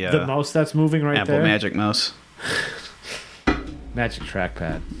has the a mouse that's moving right Apple there. Magic Mouse. Magic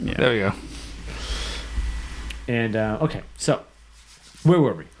trackpad. Yeah. There we go. And okay, so where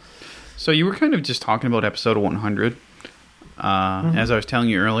were we? So you were kind of just talking about episode 100. As I was telling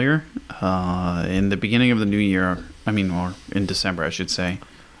you earlier, in the beginning of the new year, or in December, I should say,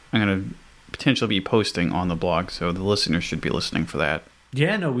 I'm going to potentially be posting on the blog, so the listeners should be listening for that.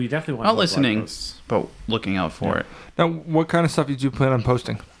 Yeah, no, we definitely want Not to blog listening, posts. but looking out for it. Now, what kind of stuff did you plan on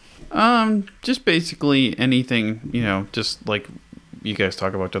posting? Just basically anything, just like you guys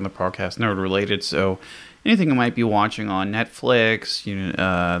talk about on the podcast, nerd related. So anything I might be watching on Netflix,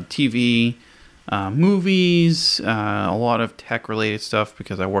 TV, movies, a lot of tech related stuff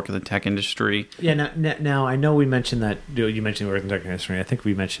because I work in the tech industry. Yeah, now I know we mentioned that you mentioned working in the tech industry. I think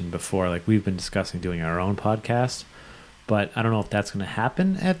we mentioned before, like we've been discussing doing our own podcast, but I don't know if that's going to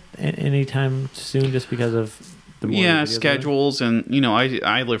happen at any time soon, just because of the more videos schedules and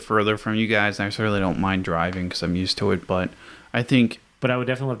I live further from you guys, and I certainly don't mind driving because I'm used to it. But I think, but I would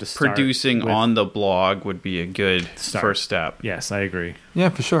definitely love to start producing with on the blog would be a good first step. Yes, I agree. Yeah,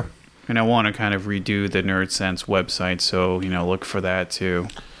 for sure. And I want to kind of redo the Nerd Sense website, so look for that too.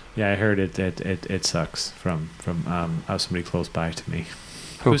 Yeah, I heard it sucks from somebody close by to me.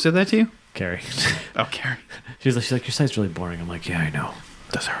 Who said that to you? Carrie. Oh, Carrie. She's like, your site's really boring. I'm like, yeah, I know.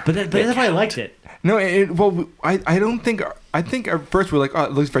 But that's why I liked it. No, I don't think. I think at first we're like, oh,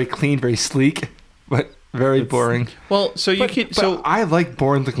 it looks very clean, very sleek, but very boring. Well, so you But I like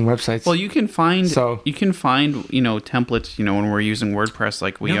boring looking websites. Well, you can find So- templates, when we're using WordPress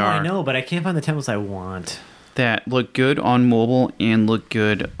like we No, are I know, but I can't find the templates I want. that look good on mobile and look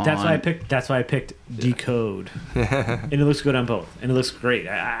good on That's why I picked Decode, and it looks good on both, and it looks great.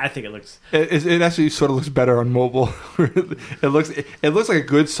 I think it looks. It actually sort of looks better on mobile. it looks like a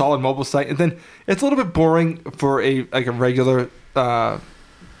good solid mobile site, and then it's a little bit boring for a regular.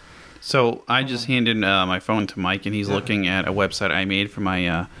 So I just handed my phone to Mike, and he's looking at a website I made for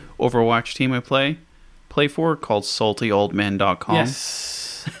my Overwatch team I play for called saltyoldmen.com.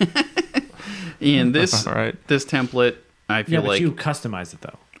 Yes. And this All right. this template, I feel but like you customize it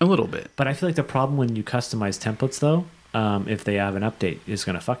though. a little bit. But I feel like the problem when you customize templates though, if they have an update, is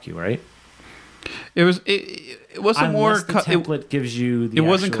going to fuck you, right? It wasn't more. Unless the template gives you the. It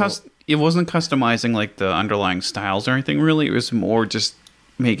wasn't actual- It wasn't customizing like the underlying styles or anything. Really, it was more just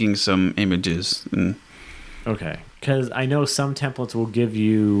making some images. And Okay, because I know some templates will give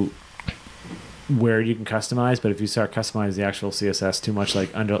you where you can customize, but if you start customizing the actual CSS too much,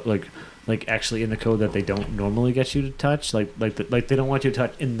 like actually in the code that they don't normally get you to touch, like they don't want you to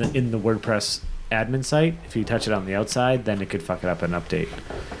touch in the WordPress admin site. If you touch it on the outside, then it could fuck it up in an update.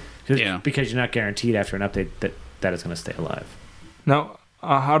 Because you're not guaranteed after an update that is going to stay alive. Now,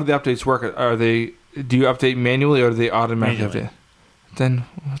 how do the updates work? Do you update manually or do they automatically Manually. update? Then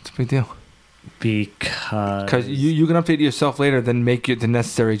what's the big deal? Because you can update it yourself later, then make the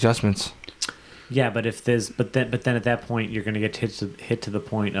necessary adjustments. yeah, but if there's but then at that point you're going to get hit to the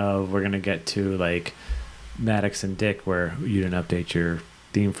point of we're going to get to like Maddox and Dick where you didn't update your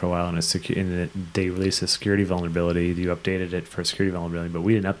theme for a while and they released a security vulnerability. You updated it for a security vulnerability, but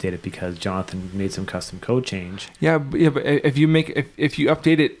we didn't update it because Jonathan made some custom code change. But if you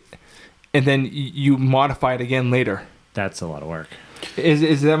update it and then you modify it again later, That's a lot of work. is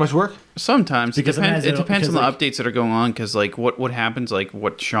it that much work? sometimes Because it depends on the like- updates that are going on. Because like what happens, like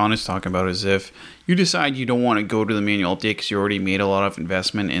what Sean is talking about, is if you decide you don't want to go to the manual update because you already made a lot of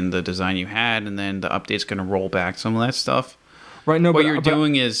investment in the design you had, and then the update's going to roll back some of that stuff. Right. No. What you're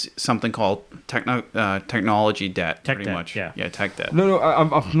doing is something called technology debt. Tech pretty debt, much. yeah. Tech debt. No.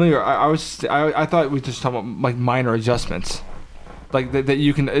 I'm familiar. I thought we were just talking about like minor adjustments, like that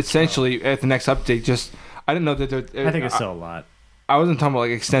you can essentially at the next update just. I didn't know that. I think it's still a lot. I wasn't talking about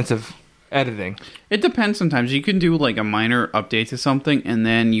like extensive editing. It depends sometimes. You can do like a minor update to something, and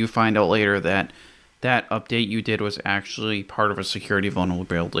then you find out later that that update you did was actually part of a security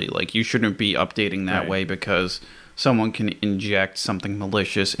vulnerability. Like, you shouldn't be updating that Right. way because someone can inject something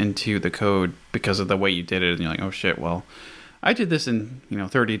malicious into the code because of the way you did it. And you're like, oh shit, well, I did this in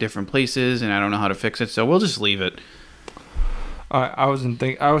 30 different places, and I don't know how to fix it, so we'll just leave it. I was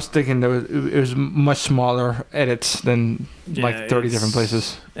thinking it was much smaller edits than like 30 different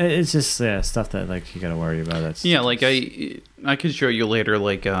places. It's just stuff that like you got to worry about. That's Yeah, like I could show you later.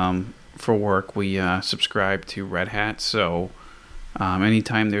 Like for work, we subscribe to Red Hat, so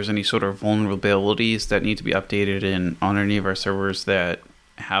anytime there's any sort of vulnerabilities that need to be updated on any of our servers that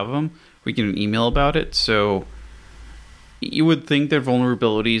have them, we get an email about it. So you would think that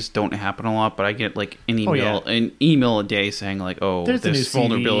vulnerabilities don't happen a lot, but I get like an email a day saying like, oh, There's a new this CD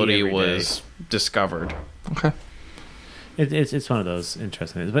vulnerability every was discovered. Okay. It's one of those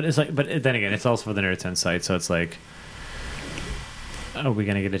interesting things, but it's like, but then again, it's also for the Nerd Sense site, so it's like, are we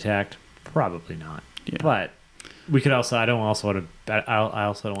gonna get attacked? Probably not. Yeah. But we could also. I also don't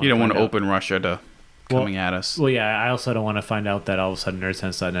want. You don't want to find out- open Russia to coming at us. Well, yeah. I also don't want to find out that all of a sudden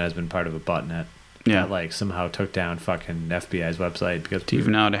NerdSense.net has been part of a botnet. Yeah. That, like, somehow took down fucking FBI's website because Do you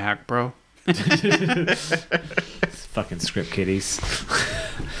even know how to hack, bro? It's fucking script kiddies.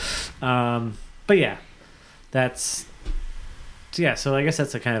 But yeah, so I guess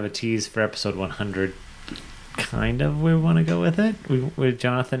that's a kind of a tease for episode 100. Kind of, we want to go with it. With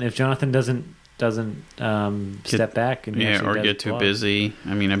Jonathan, if Jonathan doesn't step back and he actually or does get too blog. busy.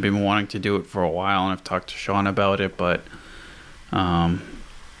 I mean, I've been wanting to do it for a while, and I've talked to Sean about it, but I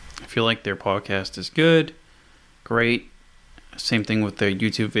feel like their podcast is good, great. Same thing with their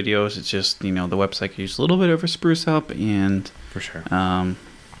YouTube videos. It's just, the website could use a little bit of a spruce up, and For sure. having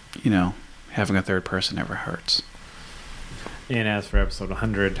a third person never hurts. And as for episode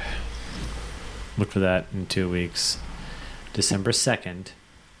 100, look for that in 2 weeks, December 2nd.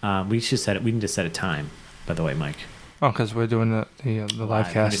 We need to set a time. By the way, Mike. Oh, because we're doing the live We need to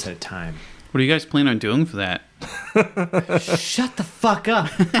cast. set a time. What do you guys plan on doing for that? Shut the fuck up!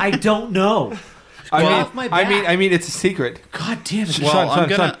 I don't know. off my back. I mean, it's a secret. God damn it!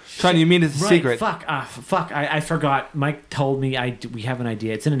 Well, Sean, you mean it's a Right, secret? fuck. I forgot. Mike told me we have an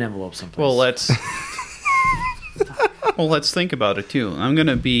idea. It's in an envelope someplace. Well, let's think about it too. I'm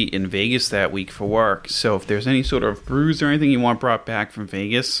gonna be in Vegas that week for work, so if there's any sort of brews or anything you want brought back from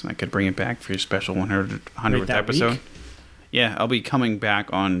Vegas, I could bring it back for your special 100th that episode. week? Yeah, I'll be coming back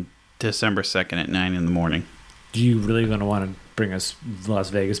on December 2nd at 9 in the morning. Do you really going to want to bring us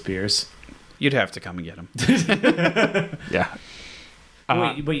Las Vegas beers? You'd have to come and get them. Yeah.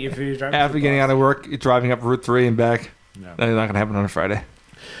 Wait, if you're driving After getting out of work, you're driving up Route 3 and back. No. That's not gonna happen on a Friday.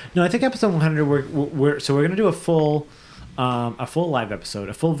 No, I think episode 100. We're gonna do a full live episode,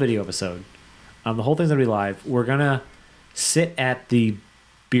 a full video episode. The whole thing's gonna be live. We're gonna sit at the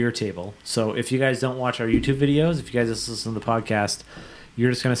beer table. So if you guys don't watch our YouTube videos, if you guys just listen to the podcast, you're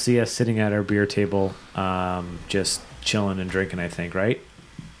just gonna see us sitting at our beer table, just chilling and drinking. I think, right?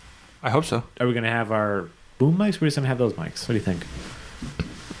 I hope so. Are we gonna have our boom mics? We're just gonna have those mics. What do you think?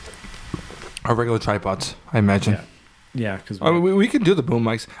 Our regular tripods, I imagine. Yeah, because We can do the boom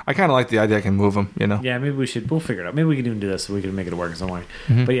mics. I kind of like the idea. I can move them. You know. yeah, maybe we'll figure it out. Maybe we can even do this so we can make it work in some way.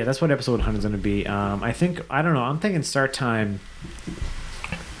 Mhm. But yeah, that's what episode 100 is going to be. I don't know. I'm thinking start time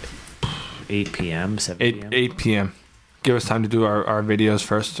 8 p.m., 7 p.m. 8 p.m. Give us time to do our videos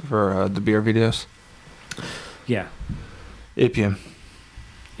first for the beer videos. Yeah. 8 p.m.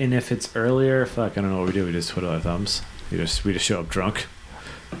 And if it's earlier, fuck, I don't know what we do. We just twiddle our thumbs. We just show up drunk.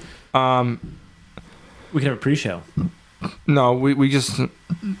 We can have a pre-show. No, we just.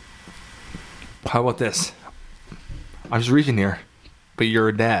 How about this? I was reaching here, but you're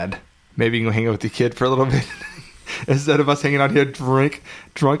a dad. Maybe you can go hang out with your kid for a little bit instead of us hanging out here drunk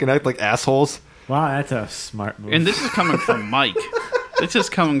and act like assholes. Wow, that's a smart move. And this is coming from Mike. This is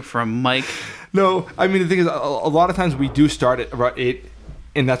coming from Mike. No, I mean the thing is, a lot of times we do start at about 8,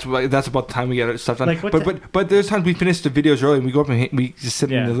 and that's about the time we get stuff done. Like, what but there's times we finish the videos early and we go up and we just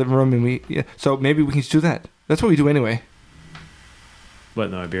sit in the living room and we. Yeah, so maybe we can just do that. That's what we do anyway. What,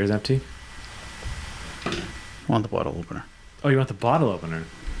 no, my beer's empty? I want the bottle opener. Oh, you want the bottle opener?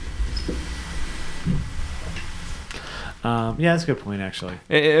 Yeah, that's a good point, actually.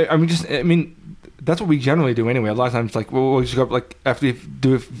 I mean, that's what we generally do anyway. A lot of times, like, we'll just go up, like, after we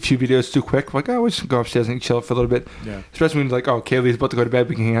do a few videos too quick, like, we'll just go upstairs and chill for a little bit. Yeah. Especially when, like, Kaylee's about to go to bed,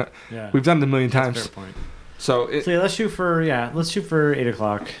 we can hang out. Yeah. We've done it a million That's times. a fair point. So Yeah, let's shoot for 8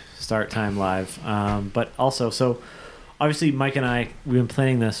 o'clock start time live. But also, so obviously Mike and I, we've been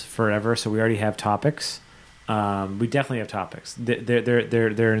planning this forever, so we already have topics. We definitely have topics.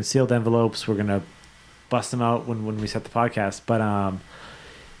 They're in sealed envelopes. We're gonna bust them out when we set the podcast. But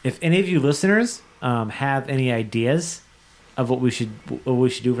if any of you listeners have any ideas of what we should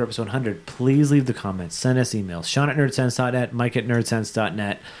do for episode 100, please leave the comments. Send us emails. Sean@nerdsense.net,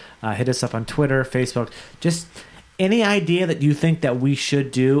 Mike@nerdsense.net. Hit us up on Twitter, Facebook. Just any idea that you think that we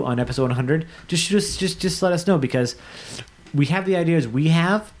should do on episode 100, just let us know, because we have the ideas we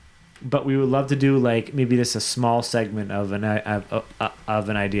have, but we would love to do like maybe just a small segment of an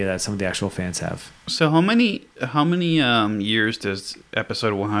idea that some of the actual fans have. So how many years does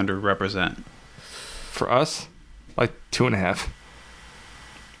episode 100 represent? for us, like 2.5.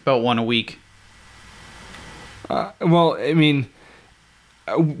 About one a week. Well, I mean,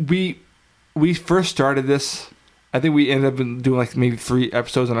 we first started this. I think we ended up doing like maybe 3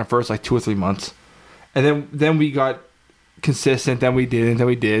 episodes in our first like 2 or 3 months, and then we got consistent. Then we did, and then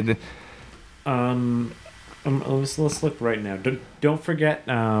we did. Let's look right now. Don't forget.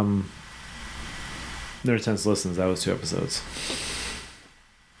 Nerd Sense listens. That was 2 episodes.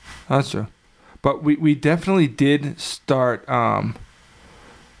 That's true, but we definitely did start.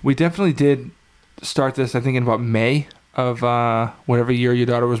 We definitely did start this. I think in about May of whatever year your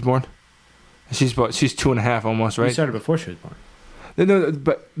daughter was born. She's 2.5 almost, right? We started before she was born. No,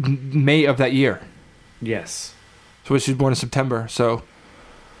 but May of that year. Yes. So she was born in September. So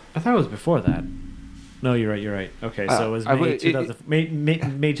I thought it was before that. No, you're right. Okay, so it was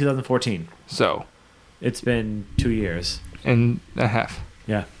May 2014. So It's been 2 years. and a half.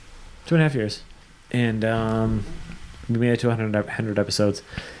 Yeah, 2.5 years, and we made it to 100 episodes.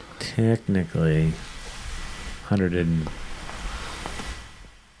 Technically, 100 and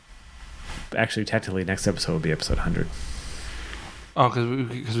actually, technically, next episode will be episode 100. Oh,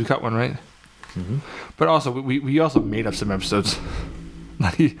 because we cut one, right? Mm-hmm. But also we also made up some episodes.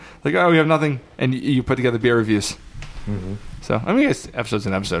 like we have nothing, and you put together beer reviews. Mm-hmm. So I mean, I guess episode's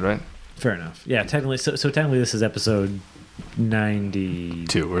an episode, right? Fair enough. Yeah, technically. So technically, this is episode 92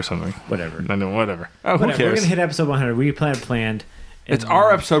 2 or something. Whatever. I know, whatever. Oh, who Whatever. We're cares? gonna hit episode 100. We planned. It's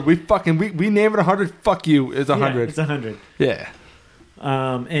our episode. We name it 100. Fuck you. It's 100. Yeah, it's 100. Yeah.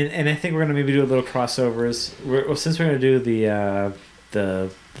 And I think we're gonna maybe do a little crossovers. Since we're gonna do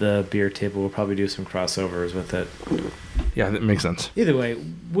the beer table, we'll probably do some crossovers with it. Yeah, that makes sense. Either way,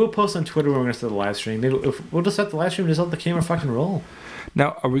 we'll post on Twitter when we're gonna start the live stream. Maybe if we'll just set the live stream and just let the camera fucking roll.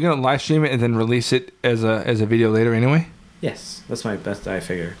 Now, are we gonna live stream it and then release it as a video later anyway? Yes, that's my best. I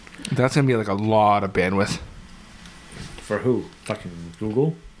figure. That's gonna be like a lot of bandwidth. For who? Fucking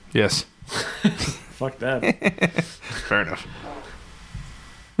Google. Yes. Fuck that. Fair enough.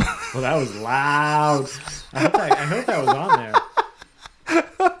 Well, that was loud. I hope that was on there.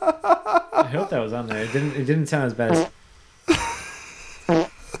 I hope that was on there. It didn't sound as bad as.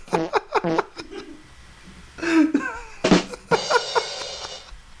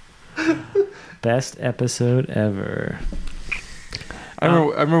 Best episode ever. I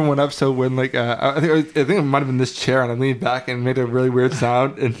remember one episode when like I think it might have been this chair, and I leaned back and made a really weird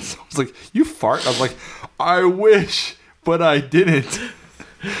sound, and someone's like, "You fart?" I was like, "I wish, but I didn't."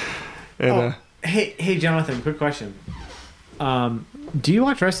 And Hey, Jonathan. Quick question. Do you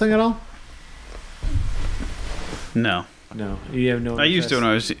watch wrestling at all? No. No, you have no. I used to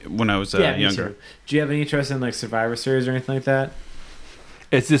when I was me younger. too. Do you have any interest in like Survivor Series or anything like that?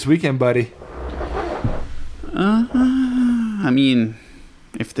 it's this weekend, buddy. I mean,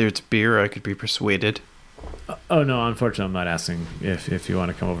 if there's beer, I could be persuaded. Oh no! Unfortunately, I'm not asking if you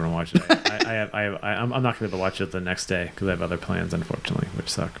want to come over and watch it. I'm not going to be able to watch it the next day because I have other plans, unfortunately, which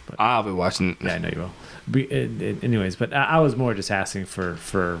suck. But I'll be watching. yeah, I know you will. Anyways, but I was more just asking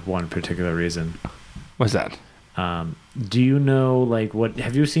for one particular reason. What's that? Do you know like what?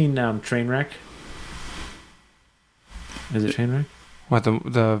 Have you seen Trainwreck? Is it Trainwreck? What,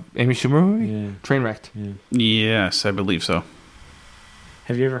 the Amy Schumer movie? Yeah. Trainwrecked. Yeah. Yes, I believe so.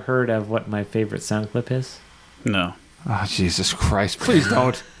 Have you ever heard of what my favorite sound clip is? No. Oh, Jesus Christ! Please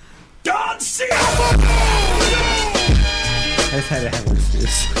don't. John Cena! I just had to have an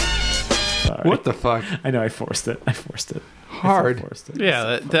excuse. Sorry. What the fuck? I know I forced it. Hard. I forced it.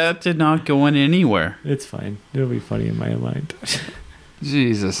 Yeah, that did not go in anywhere. It's fine. It'll be funny in my mind.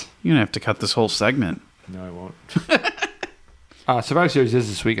 Jesus. You're going to have to cut this whole segment. No, I won't. Survivor Series is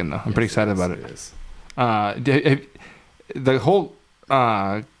this weekend, though. I'm pretty excited about it. is. The whole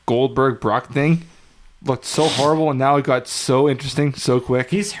Goldberg Brock thing looked so horrible, and now it got so interesting so quick.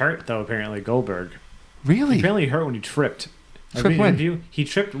 He's hurt though. Apparently, Goldberg. Really? Apparently, hurt when he tripped. Tripped when? He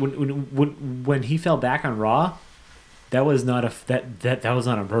tripped when he fell back on Raw. That was not that was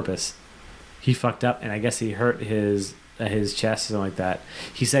not on purpose. He fucked up, and I guess he hurt his chest or something like that.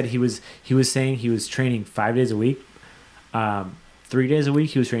 He said he was saying he was training 5 days a week, 3 days a week.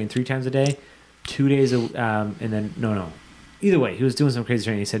 He was training 3 times a day, 2 days and then no. Either way, he was doing some crazy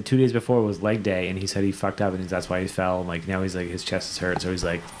training. He said 2 days before was leg day, and he said he fucked up, and that's why he fell. And like now he's like his chest is hurt, so he's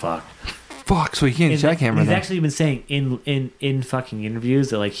like fuck. Fuck. So he can't And jackhammer he's then. actually been saying in fucking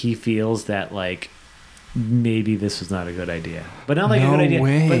interviews that like he feels that like maybe this was not a good idea, but not like No a good idea,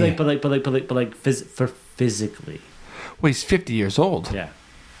 way. but like for physically, Well, he's 50 years old. yeah.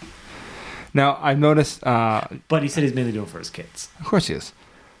 Now, I've noticed, But he said he's mainly doing it for his kids. of course he is,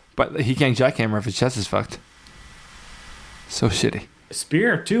 but he can't jackhammer if his chest is fucked. So shitty.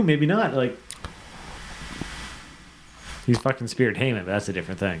 Spear too, maybe not. Like he's fucking speared Heyman, but that's a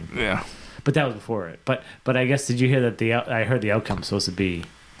different thing. Yeah. But that was before it. But I guess did you hear that I heard the outcome was supposed to be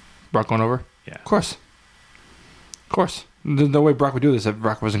Brock going over? yeah. Of course. Of course. There's no way Brock would do this if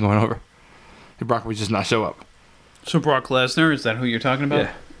Brock wasn't going over. If Brock would just not show up. So Brock Lesnar, is that who you're talking about?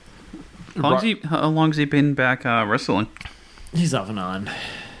 Yeah. How long's he been back wrestling? He's off and on.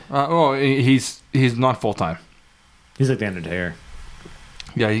 He's not full time. He's like the Undertaker.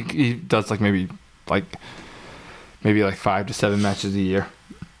 Yeah, he does maybe 5 to 7 matches a year.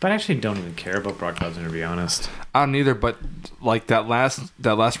 But I actually don't even care about Brock Lesnar, to be honest. I don't either, but like that last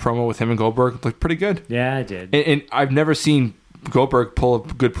promo with him and Goldberg looked pretty good. Yeah, I did. And I've never seen Goldberg pull a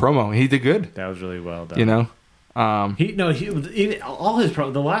good promo. He did good. That was really well done. You know. His 2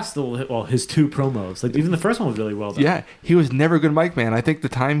 promos, like even the first one was really well done. Yeah, he was never a good mic man. I think the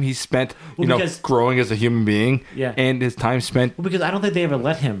time he spent, because- growing as a human being, Yeah. and his time spent. Well, because I don't think they ever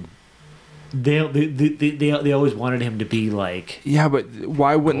let him. They always wanted him to be like, Yeah, but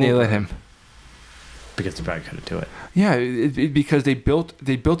why wouldn't they let him? because they probably couldn't do it. Yeah, because they built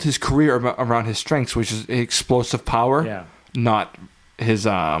his career around his strengths, which is explosive power, Yeah. not his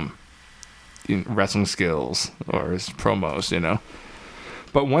wrestling skills or his promos.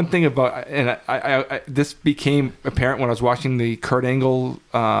 But one thing about, and I this became apparent when I was watching the Kurt Angle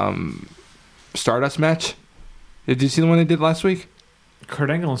Stardust match. Did you see the one they did last week? Kurt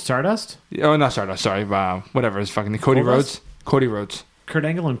Angle and Stardust? Oh, not Stardust. Sorry, whatever. It's fucking Cody Goldust? Rhodes. Cody Rhodes. Kurt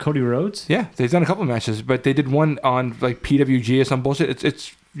Angle and Cody Rhodes? Yeah, they've done a couple of matches, but they did one on like PWG or some bullshit.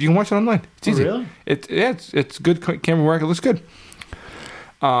 It's you can watch it online. It's easy. Really? It's good camera work. It looks good.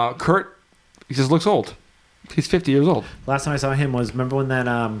 Kurt, he just looks old. He's 50 years old. Last time I saw him was, remember when that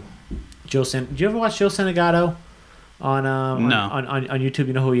did you ever watch Joe Sanagato on No. on YouTube?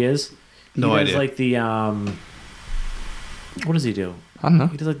 You know who he is? No He does idea. like the what does he do? I don't know.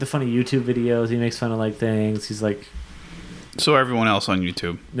 He does like the funny YouTube videos. He makes fun of like things. He's like, So everyone else on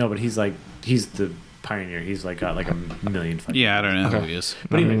YouTube. no, but he's the pioneer. He's like got like a million funny. Yeah, I don't know Okay. who he is.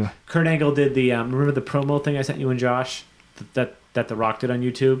 But I anyway, mean, Kurt Angle did the remember the promo thing I sent you and Josh that The Rock did on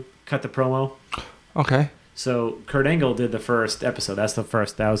YouTube? Cut the promo. okay. So Kurt Angle did the first episode. That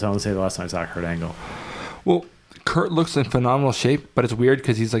was I want to say the last time I saw Kurt Angle. Well, Kurt looks in phenomenal shape, but it's weird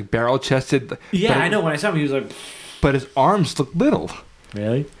because he's like barrel chested. Yeah, but, I know. When I saw him, he was like, But his arms look little.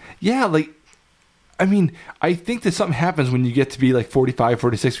 really? Yeah, like, I mean, I think that something happens when you get to be like 45,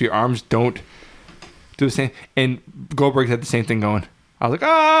 46, where your arms don't do the same. And Goldberg had the same thing going. I was like,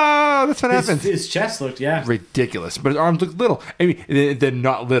 that's what happens. His chest looked, yeah. Ridiculous. But his arms look little. I mean, they're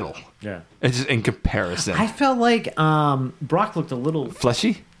not little. Yeah. It's just in comparison. I felt like Brock looked a little.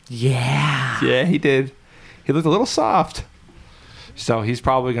 Fleshy? Yeah. Yeah, he did. He looked a little soft. So he's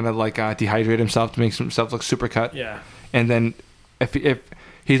probably going to like dehydrate himself to make himself look super cut. Yeah. And then if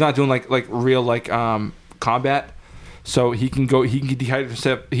he's not doing like real like combat, so he can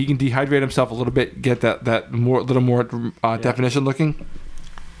dehydrate himself a little bit, get that little more definition looking.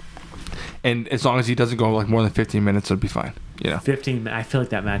 And as long as he doesn't go like more than 15 minutes, it'll be fine. You know. 15. I feel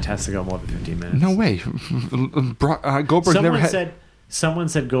like that match has to go more than 15 minutes. No way. Goldberg's never had Someone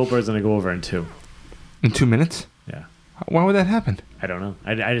said Goldberg's going to go over in 2. in 2 minutes. Yeah. Why would that happen? I don't know.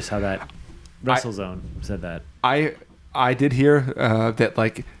 I just saw that. WrestleZone said that. I did hear that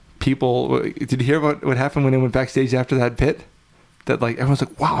like people. Did you hear what happened when they went backstage after that pit? That like everyone's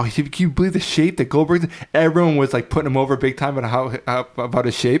like, wow, can you believe the shape that Goldberg's in? Everyone was like putting him over big time about about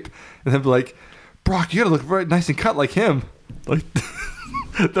his shape, and then be like, Brock, you gotta look very nice and cut like him. Like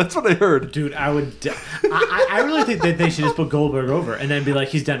that's what I heard. Dude, I I really think that they should just put Goldberg over and then be like,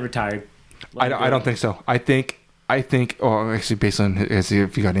 he's done, retired. I don't think so. I think. Oh, actually, based on if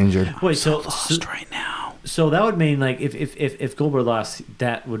he got injured. Wait, so right now. So that would mean like if Goldberg lost,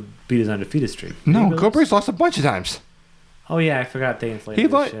 that would beat his undefeated streak. No, Really? Goldberg's lost a bunch of times. Oh yeah, I forgot they inflated He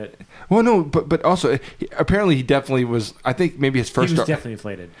his lost. shit. Well, no, but also apparently he definitely was. I think maybe his He first. was start. definitely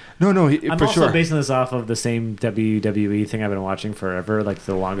inflated. No, I'm for also sure. basing this off of the same WWE thing I've been watching forever, like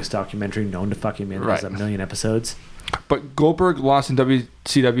the longest documentary known to fucking man. There's Right. a million episodes. But Goldberg lost in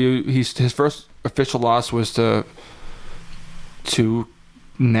WCW. His first official loss was to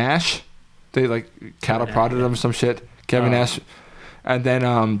Nash. They like cattle prodded him or some shit. Kevin Nash, and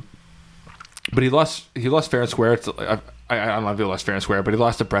then but he lost fair and square. I don't know if he lost fair and square, but he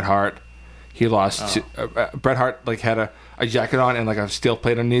lost to Bret Hart. He lost to, Bret Hart like had a jacket on and like a steel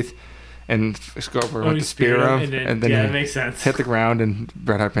plate underneath, and Goldberg went he to spear him, and then yeah, he that makes sense. hit the ground, and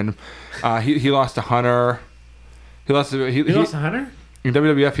Bret Hart pinned him. He lost to Hunter. He lost to He lost to Hunter? in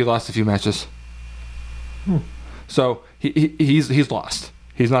WWF. He lost a few matches. So he's lost.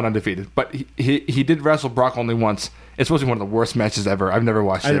 He's not undefeated, but he did wrestle Brock only once. It's supposed to be one of the worst matches ever. I've never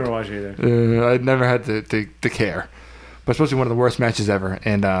watched it. I never watched it either. I never had to care, but it's supposed to be one of the worst matches ever.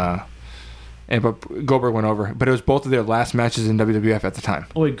 But Goldberg went over. But it was both of their last matches in WWF at the time.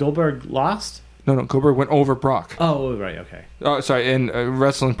 Oh wait, Goldberg lost? No, Goldberg went over Brock. Oh right, okay. Oh, sorry. In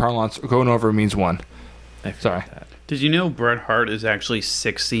wrestling parlance, going over means one. I forgot Sorry. that. Did you know Bret Hart is actually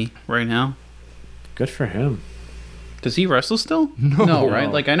 60 right now? Good for him. Does he wrestle still? No.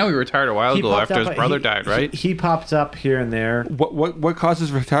 right? Like I know he retired a while ago popped after up- his brother died, right? He popped up here and there. What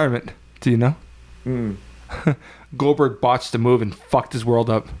causes retirement? Do you know? Mm. Goldberg botched a move and fucked his world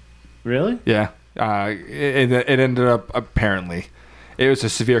up. Really? Yeah. It ended up apparently. It was a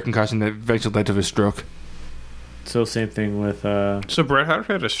severe concussion that eventually led to a stroke. So same thing with So Bret Hart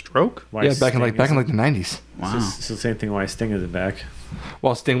had a stroke? why Yeah, back in Sting the isn't- 90s. Wow. So same thing why Sting isn't back.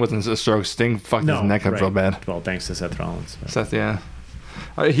 Well, Sting wasn't a stroke. Sting fucked his neck up right. real bad. Well, thanks to Seth Rollins. but- Seth, yeah.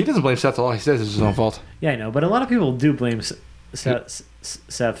 He doesn't blame Seth at all. He says it's his own fault. Yeah, I know, but a lot of people do blame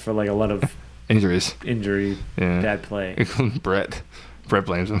Seth for like a lot of Injuries. injury, Yeah. bad play. Brett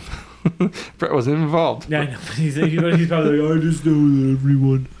blames him. Brett wasn't involved. Yeah, I know. But he's probably like, I just know that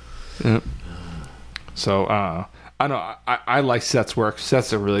everyone. Yeah. So, I know. I like Seth's work.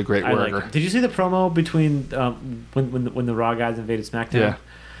 Seth's a really great I worker. like. Did you see the promo between when the Raw guys invaded SmackDown? Yeah.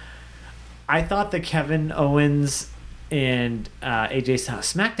 I thought that Kevin Owens and AJ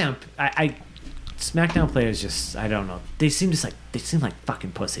Styles SmackDown. SmackDown players just I don't know. They seem like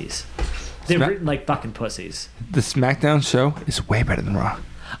fucking pussies. They're Smack- written like fucking pussies. The SmackDown show is way better than Raw.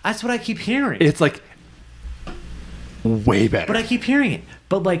 That's what I keep hearing. It's like way better. But I keep hearing it.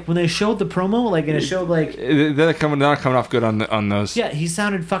 But like when they showed the promo, like in a show, like They're not coming off good on those. yeah, he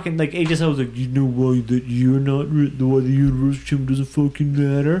sounded fucking like AJ Styles was like, you know why that you're not why the Universal Champion doesn't fucking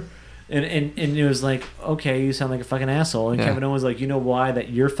matter. And it was like, okay, you sound like a fucking asshole. And Yeah. Kevin Owens was like, you know why that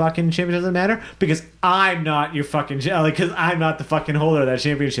your fucking champion doesn't matter? Because I'm not your fucking like, because I'm not the fucking holder of that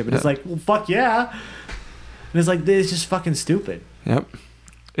championship. And it's like, well, fuck yeah. And it's like, it's just fucking stupid. Yep.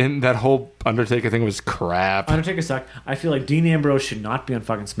 And that whole Undertaker thing was crap. Undertaker sucked. I feel like Dean Ambrose should not be on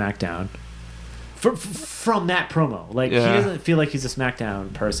fucking SmackDown. From that promo, like Yeah. he doesn't feel like he's a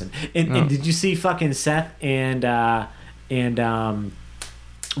SmackDown person. And did you see fucking Seth and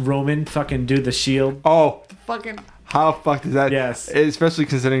Roman fucking do the Shield? Oh, Fucking how fucked is that? Yes. Especially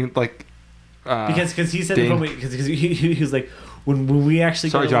considering like because he said Dean. because he was like when we actually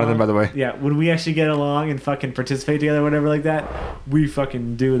Sorry, get Jonathan, along, by the way. yeah, when we actually get along and fucking participate together, whatever like that, we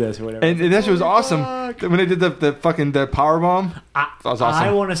fucking do this or whatever. and that shit was awesome Fuck. when they did the power bomb. That was awesome.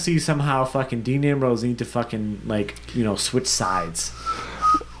 I want to see somehow fucking Dean Ambrose need to fucking like switch sides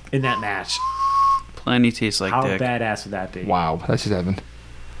in that match. Plenty tastes like How dick. badass would that be? Wow, that just happened.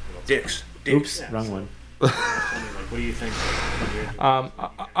 Dicks. Oops, wrong one. What do you think?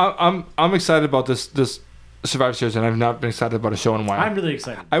 I'm excited about this Survivor Series, and I've not been excited about a show in a while. I'm really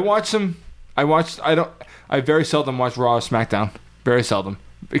excited. I watch them. I very seldom watch Raw or SmackDown. Very seldom.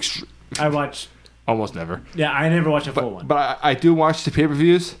 I watch. Almost never. Yeah, I never watch a full one. But I do watch the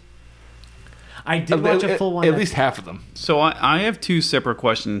pay-per-views. I did watch a full one. At least half of them. So I have two separate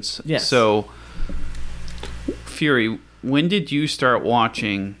questions. Yes. So, Fury, when did you start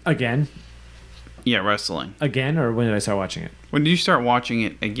watching? Again, Wrestling. or when did I start watching it? When did you start watching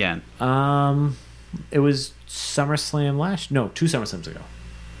it again? It was SummerSlam 2 SummerSlams ago.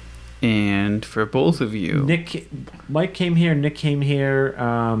 And for both of you, Mike came here. Nick came here.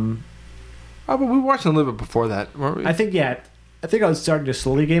 Oh, but we watched a little bit before that, weren't we? I think I was starting to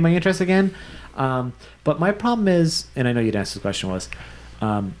slowly gain my interest again. But my problem is, and I know you'd ask this question, was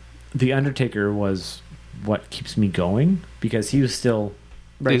The Undertaker was what keeps me going because he was still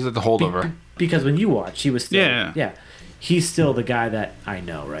He's like the holdover. because when you watch, he was still Yeah. he's still the guy that I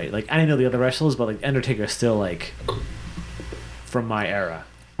know, right? Like I know the other wrestlers, but like Undertaker is still like from my era.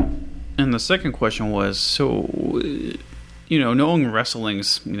 and the second question was, so, knowing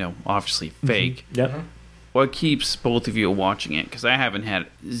wrestling's, obviously fake, Yep. what keeps both of you watching it? Because I haven't had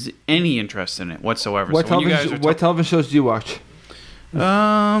any interest in it whatsoever. What So when you guys television? What television shows do you watch?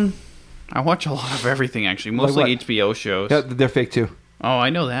 I watch a lot of everything, actually. Mostly what? HBO shows. Yeah, they're fake too. Oh, I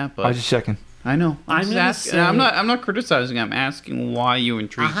know that, but I was just checking. I know. I'm just gonna asking. say- I'm not criticizing. I'm asking why you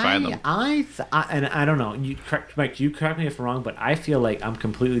intrigued by them. And I don't know. Mike, you correct me if I'm wrong, but I feel like I'm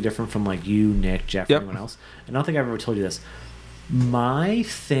completely different from like you, Nick, Jeff, Yep. everyone else. And I don't think I've ever told you this. My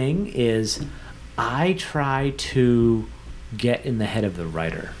thing is, I try to get in the head of the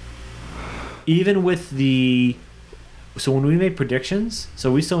writer, even with the. So when we make predictions,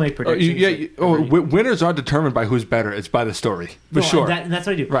 we still make predictions. Winners are determined by who's better. It's by the story, for No, sure. and that's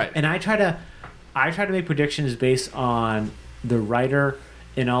what I do. Right. And I try to make predictions based on the writer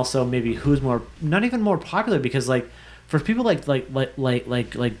and also maybe who's not even more popular because like for people like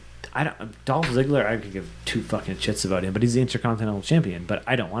I don't Dolph Ziggler, I could give two fucking shits about him, but he's the Intercontinental Champion. But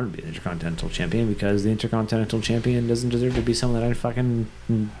I don't want him to be the Intercontinental Champion because the Intercontinental Champion doesn't deserve to be someone that I fucking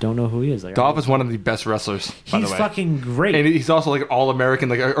don't know who he is. Like Dolph is one of the best wrestlers, by the he's way. fucking great. And he's also like an all-American,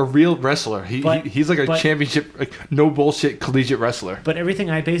 like a real wrestler. He's like a championship, like no bullshit collegiate wrestler. But everything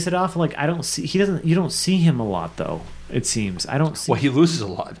I base it off, like I don't see you don't see him a lot though. It seems I don't see. Well, he loses a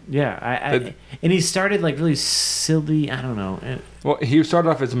lot. Yeah, and he started like really silly. I don't know. Well, he started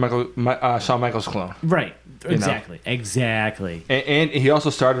off as Shawn Michaels clone, Right. You know. Exactly. and he also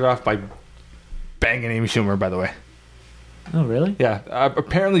started off by banging Amy Schumer. By the way, Oh, really? yeah.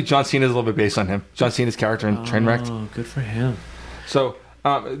 Apparently, John Cena is a little bit based on him. John Cena's character in Trainwrecked. Oh, good for him. So,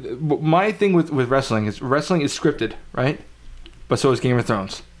 my thing with wrestling is scripted, right? But so is Game of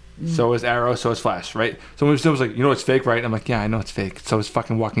Thrones. So is Arrow, so is Flash, right? So when someone was like, it's fake, right? I'm like, yeah, I know it's fake. So is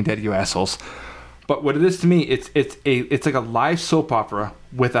fucking Walking Dead, you assholes. But what it is to me, it's like a live soap opera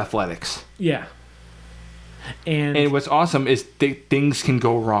with athletics. Yeah. And what's awesome is things can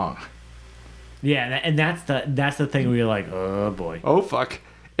go wrong. yeah, and that's the thing where you're like, oh boy. Oh fuck!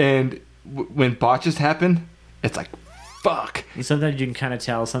 And when botches happen, it's like, fuck. And sometimes you can kind of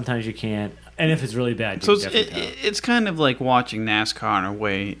tell, sometimes you can't. And if it's really bad, So you can definitely tell. it's kind of like watching NASCAR in a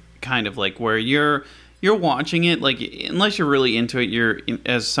way, kind of like where you're you're watching it, like, unless you're really into it,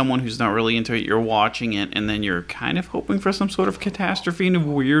 as someone who's not really into it, you're watching it, and then you're kind of hoping for some sort of catastrophe in a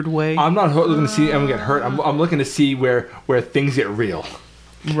weird way. I'm not looking to see anyone get hurt. I'm looking to see where things get real.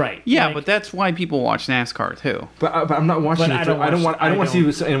 Right. Yeah, Like, but that's why people watch NASCAR too. But I'm not watching But it. I don't want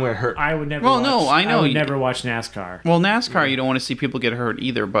to see anyone get hurt. I would never. Well, watch, no, I know I would you- never watch NASCAR. Well, NASCAR, you don't want to see people get hurt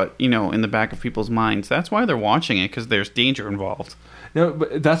either, but, in the back of people's minds, that's why they're watching it, because there's danger involved. No,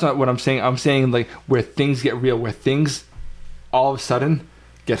 but that's not what I'm saying. I'm saying like where things get real, where things all of a sudden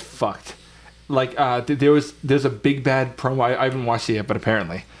get fucked. Like there's a big bad promo. I haven't watched it yet, but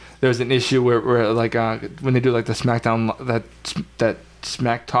apparently there was an issue where like when they do like the SmackDown that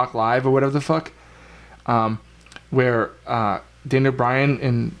Smack Talk Live or whatever the fuck, where Daniel Bryan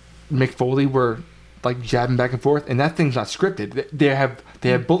and Mick Foley were like jabbing back and forth, and that thing's not scripted. They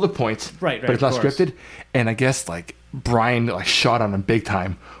have bullet points, Right, but it's not of course. scripted. And I guess like Bryan like shot on him big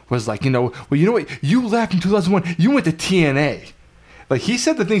time. Was like, you know what? You left in 2001. You went to TNA. Like he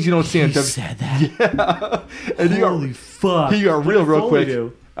said the things you don't see on He WWE. said that. Yeah. And Holy fuck! he got What real did Foley quick.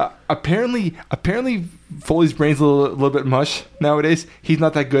 do? Apparently Foley's brain's a little bit mush nowadays. He's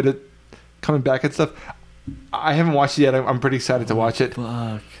not that good at coming back and stuff. I haven't watched it yet. I'm pretty excited to watch it.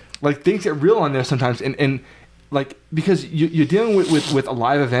 Fuck. Like things get real on there sometimes, and like because you're dealing with a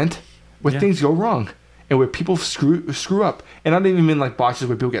live event where Yeah. things go wrong and where people screw up, and I don't even mean like botches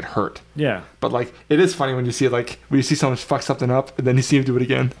where people get hurt. Yeah. But like it is funny when you see someone fuck something up and then you see him do it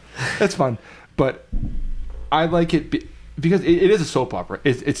again. That's fun. But I like it because it is a soap opera.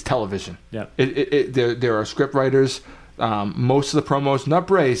 It's television. Yeah. There are script writers. Most of the promos, not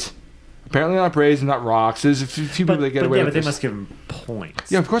Braze. Apparently not Braze and not Rocks. There's a few people that get away yeah, with but they this. must give him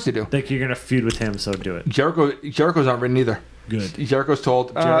points. Yeah, of course they do. Like you're gonna feud with him, so do it. Jericho's not written either. Good. Jericho's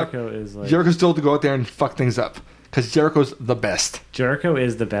told. Jericho is like Jericho's told to go out there and fuck things up because Jericho's the best. Jericho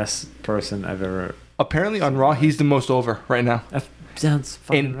is the best person I've ever. Apparently on Raw, he's the most over right now, That sounds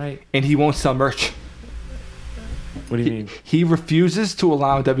fucking and right. and he won't sell merch. What do you mean? He refuses to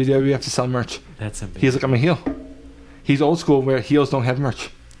allow WWF to sell merch. That's amazing. He's like, I'm a heel. He's old school where heels don't have merch.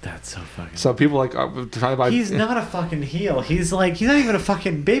 That's so fucking. So people like are trying to buy. He's not a fucking heel. He's not even a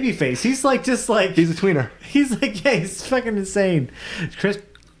fucking baby face. He's like just like He's a tweener. he's like yeah, he's fucking insane. Chris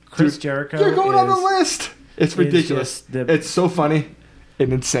Dude, Jericho. You're going on the is- list. It's ridiculous. just the- It's so funny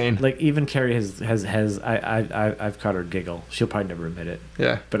and insane. Like even Carrie has I've caught her giggle. She'll probably never admit it.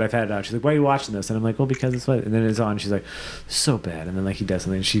 Yeah. But I've had it out. She's like, "Why are you watching this?" And I'm like, "Well, because it's fun." And then it's on. She's like, "So bad." And then like he does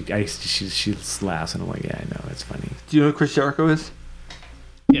something. And she laughs, and I'm like, "Yeah, I know, it's funny." Do you know who Chris Jericho is?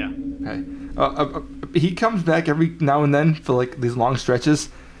 Yeah. Okay. He comes back every now and then for like these long stretches,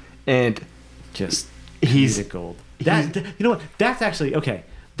 and Just He's- comedic gold. That you know what? That's actually okay.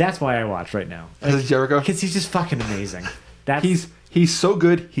 That's why I watch right now. this is Jericho. Because he's just fucking amazing. That's He's so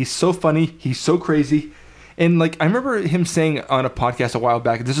good. He's so funny. He's so crazy. And like I remember him saying on a podcast a while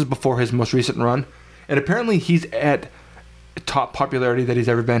back. This is before his most recent run, and apparently he's at top popularity that he's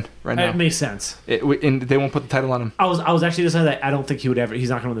ever been right now. It makes sense. And they won't put the title on him, I was actually deciding that I don't think he would ever. He's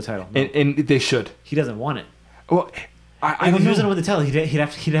not going to win the title. No. and they should. He doesn't want it. Well, I If don't he know. doesn't win the title,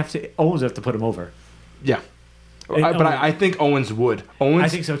 he'd have to Owens would have to put him over. Yeah. And I think Owens would. Owens I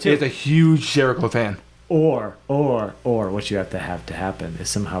think so, too. is a huge Jericho fan. Or what you have to happen is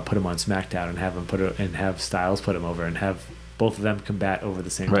somehow put him on SmackDown and have him have Styles put him over and have both of them combat over the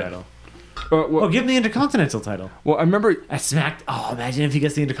same Right. title. Well, Give him the Intercontinental title well, I remember. at Smack. Oh, imagine if he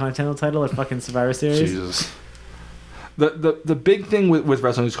gets the Intercontinental title at fucking Survivor Series. Jesus. The big thing with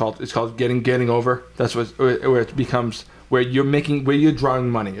wrestling is called getting over. That's where it becomes where you're drawing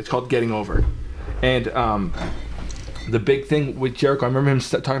money. It's called getting over, and the big thing with Jericho, I remember him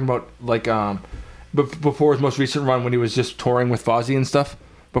talking about like before his most recent run when he was just touring with Fozzy and stuff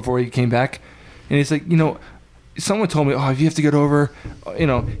before he came back, and he's like, someone told me, if you have to get over,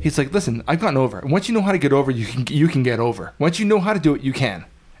 he's like, listen, I've gotten over. Once you know how to get over, you can get over. Once you know how to do it, you can.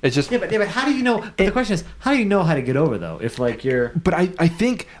 It's just Yeah, but how do you know? But the question is, how do you know how to get over though? If like you're But I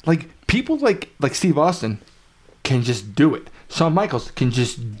think like people like Steve Austin can just do it. Shawn Michaels can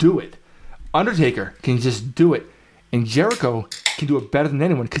just do it. Undertaker can just do it. And Jericho can do it better than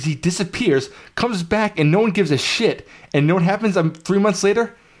anyone because he disappears, comes back, and no one gives a shit. And you know what happens 3 months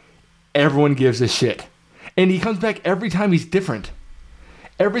later? Everyone gives a shit. And he comes back every time he's different.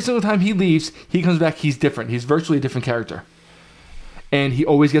 Every single time he leaves, he comes back, he's different. He's virtually a different character. And he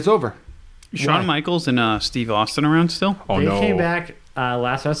always gets over. Shawn Michaels and Steve Austin around still? Oh, they no. came back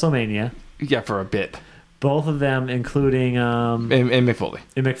last WrestleMania, Yeah, for a bit. both of them, including And Mick Foley.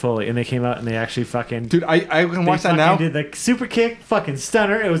 Mick Foley, and they came out and they actually fucking Dude, I can watch that fucking now. did the super kick, fucking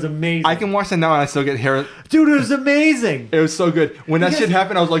stunner. It was amazing. I can watch that now and I still get hair. Dude, it was amazing. It was so good. When that Because- shit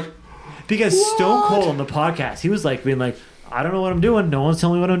happened, I was like, because Stone Cold on the podcast, he was like being like, I don't know what I'm doing. No one's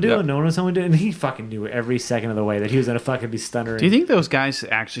telling me what I'm doing. Yep. No one's telling me what I'm doing. And he fucking knew every second of the way that he was gonna fucking be stuttering. Do you think those guys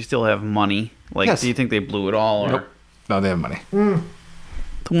actually still have money? Like, Yes. do you think they blew it all? Or Nope. No, they have money. Then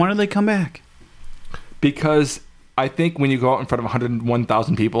why did they come back? Because I think when you go out in front of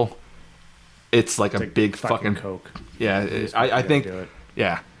 101,000 people, it's like It's a like big fucking coke? yeah. Just I fucking think gotta do it.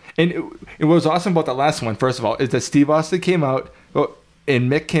 yeah. And what was awesome about that last one, first of all, is that Steve Austin came out and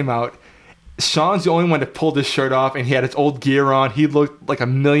Mick came out. Sean's the only one that pulled his shirt off, and he had his old gear on. He looked like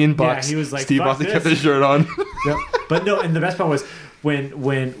 $1 million. Yeah, he was like, Steve "Fuck Austin this." kept his shirt on. Yep. But no, and the best part was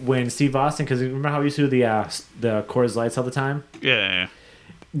when Steve Austin, because remember how he used to do the Coors Lights all the time. Yeah.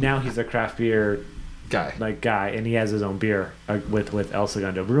 Now he's a craft beer Guy. and he has his own beer with El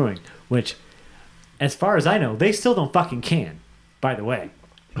Segundo Brewing, which, as far as I know, they still don't fucking can. By the way,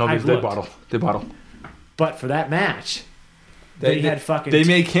 No, I've they looked. bottle. They bottle. But for that match, they had fucking. They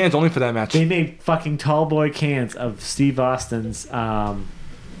made cans only for that match. They made fucking tall boy cans of Steve Austin's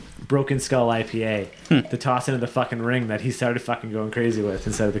Broken Skull IPA to toss into the fucking ring that he started fucking going crazy with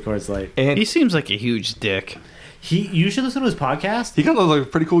instead of the Coors Light. And He seems like a huge dick. You should listen to his podcast. he comes out like a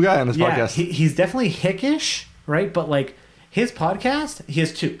pretty cool guy on this Yeah, podcast. he's definitely hickish, right? But like his podcast, he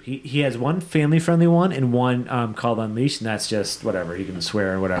has two. He has one family friendly one and one called Unleashed, and that's just whatever he can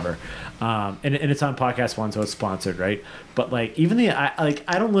swear or whatever. And it's on Podcast One, so it's sponsored, right? But like even I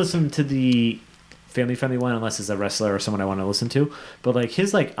don't listen to the family friendly one unless it's a wrestler or someone I want to listen to. But like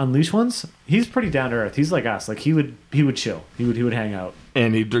his like Unleashed ones, he's pretty down to earth. He's like us. Like he would chill. He would hang out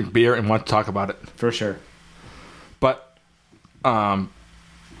And he'd drink beer and want to talk about it. for sure. But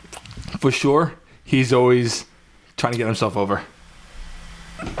for sure, he's always trying to get himself over.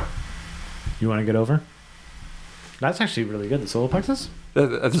 You want to get over? That's actually really good. The solar plexus,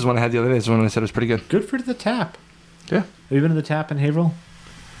 This is one I had the other day. This is one I said was pretty good. good for the tap. Yeah. Have you been to the tap in Haverhill?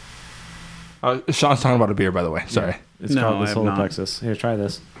 Sean's talking about a beer, by the way. Sorry. It's No, called I the have solar not. plexus. Here, try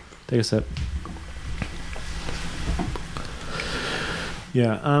this. Take a sip.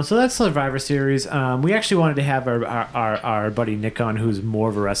 Yeah, so that's Survivor Series. We actually wanted to have our buddy Nick on, who's more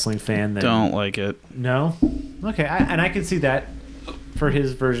of a wrestling fan than Don't like it. No, okay, and I can see that for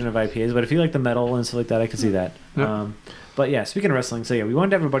his version of IPAs. But if you like the metal and stuff like that, I can see that. Yep. But yeah, speaking of wrestling, so yeah, we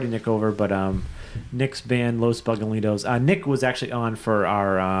wanted to have our buddy Nick over, but Nick's band Los Bugalitos. Nick was actually on for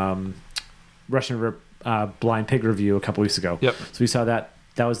our Russian River Blind Pig review a couple weeks ago. Yep. So we saw that.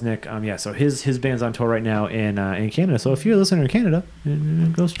 That was Nick. Yeah. So his band's on tour right now in Canada. So if you're a listener in Canada,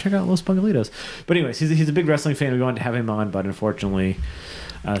 go check out Los Bugalitos. But anyways, he's a big wrestling fan. We wanted to have him on, but unfortunately,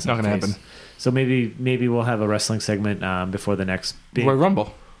 it's not gonna happen. So maybe we'll have a wrestling segment before the next big. Royal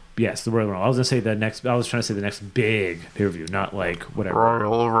Rumble. Yes, the Royal Rumble. I was trying to say the next big pay per view, not like whatever.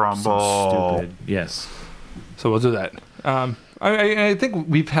 Royal Some Rumble. stupid. Yes. So we'll do that. I think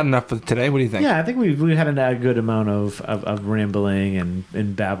we've had enough for today. What do you think? Yeah, I think we've had a good amount of rambling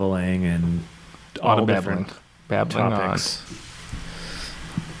and babbling and A lot all of babbling. different Babbling topics.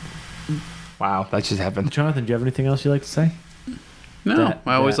 on. Wow, that just happened. Jonathan, do you have anything else you'd like to say? No,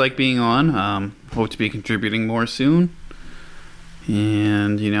 I always that- like being on. Hope to be contributing more soon.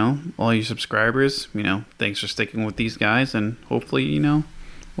 And, all you subscribers, thanks for sticking with these guys. And hopefully,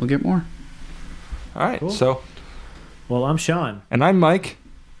 we'll get more. All right. Cool. So, Well, I'm Sean, and I'm Mike.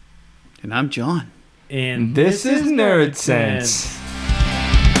 And I'm John. and This is Nerd Sense.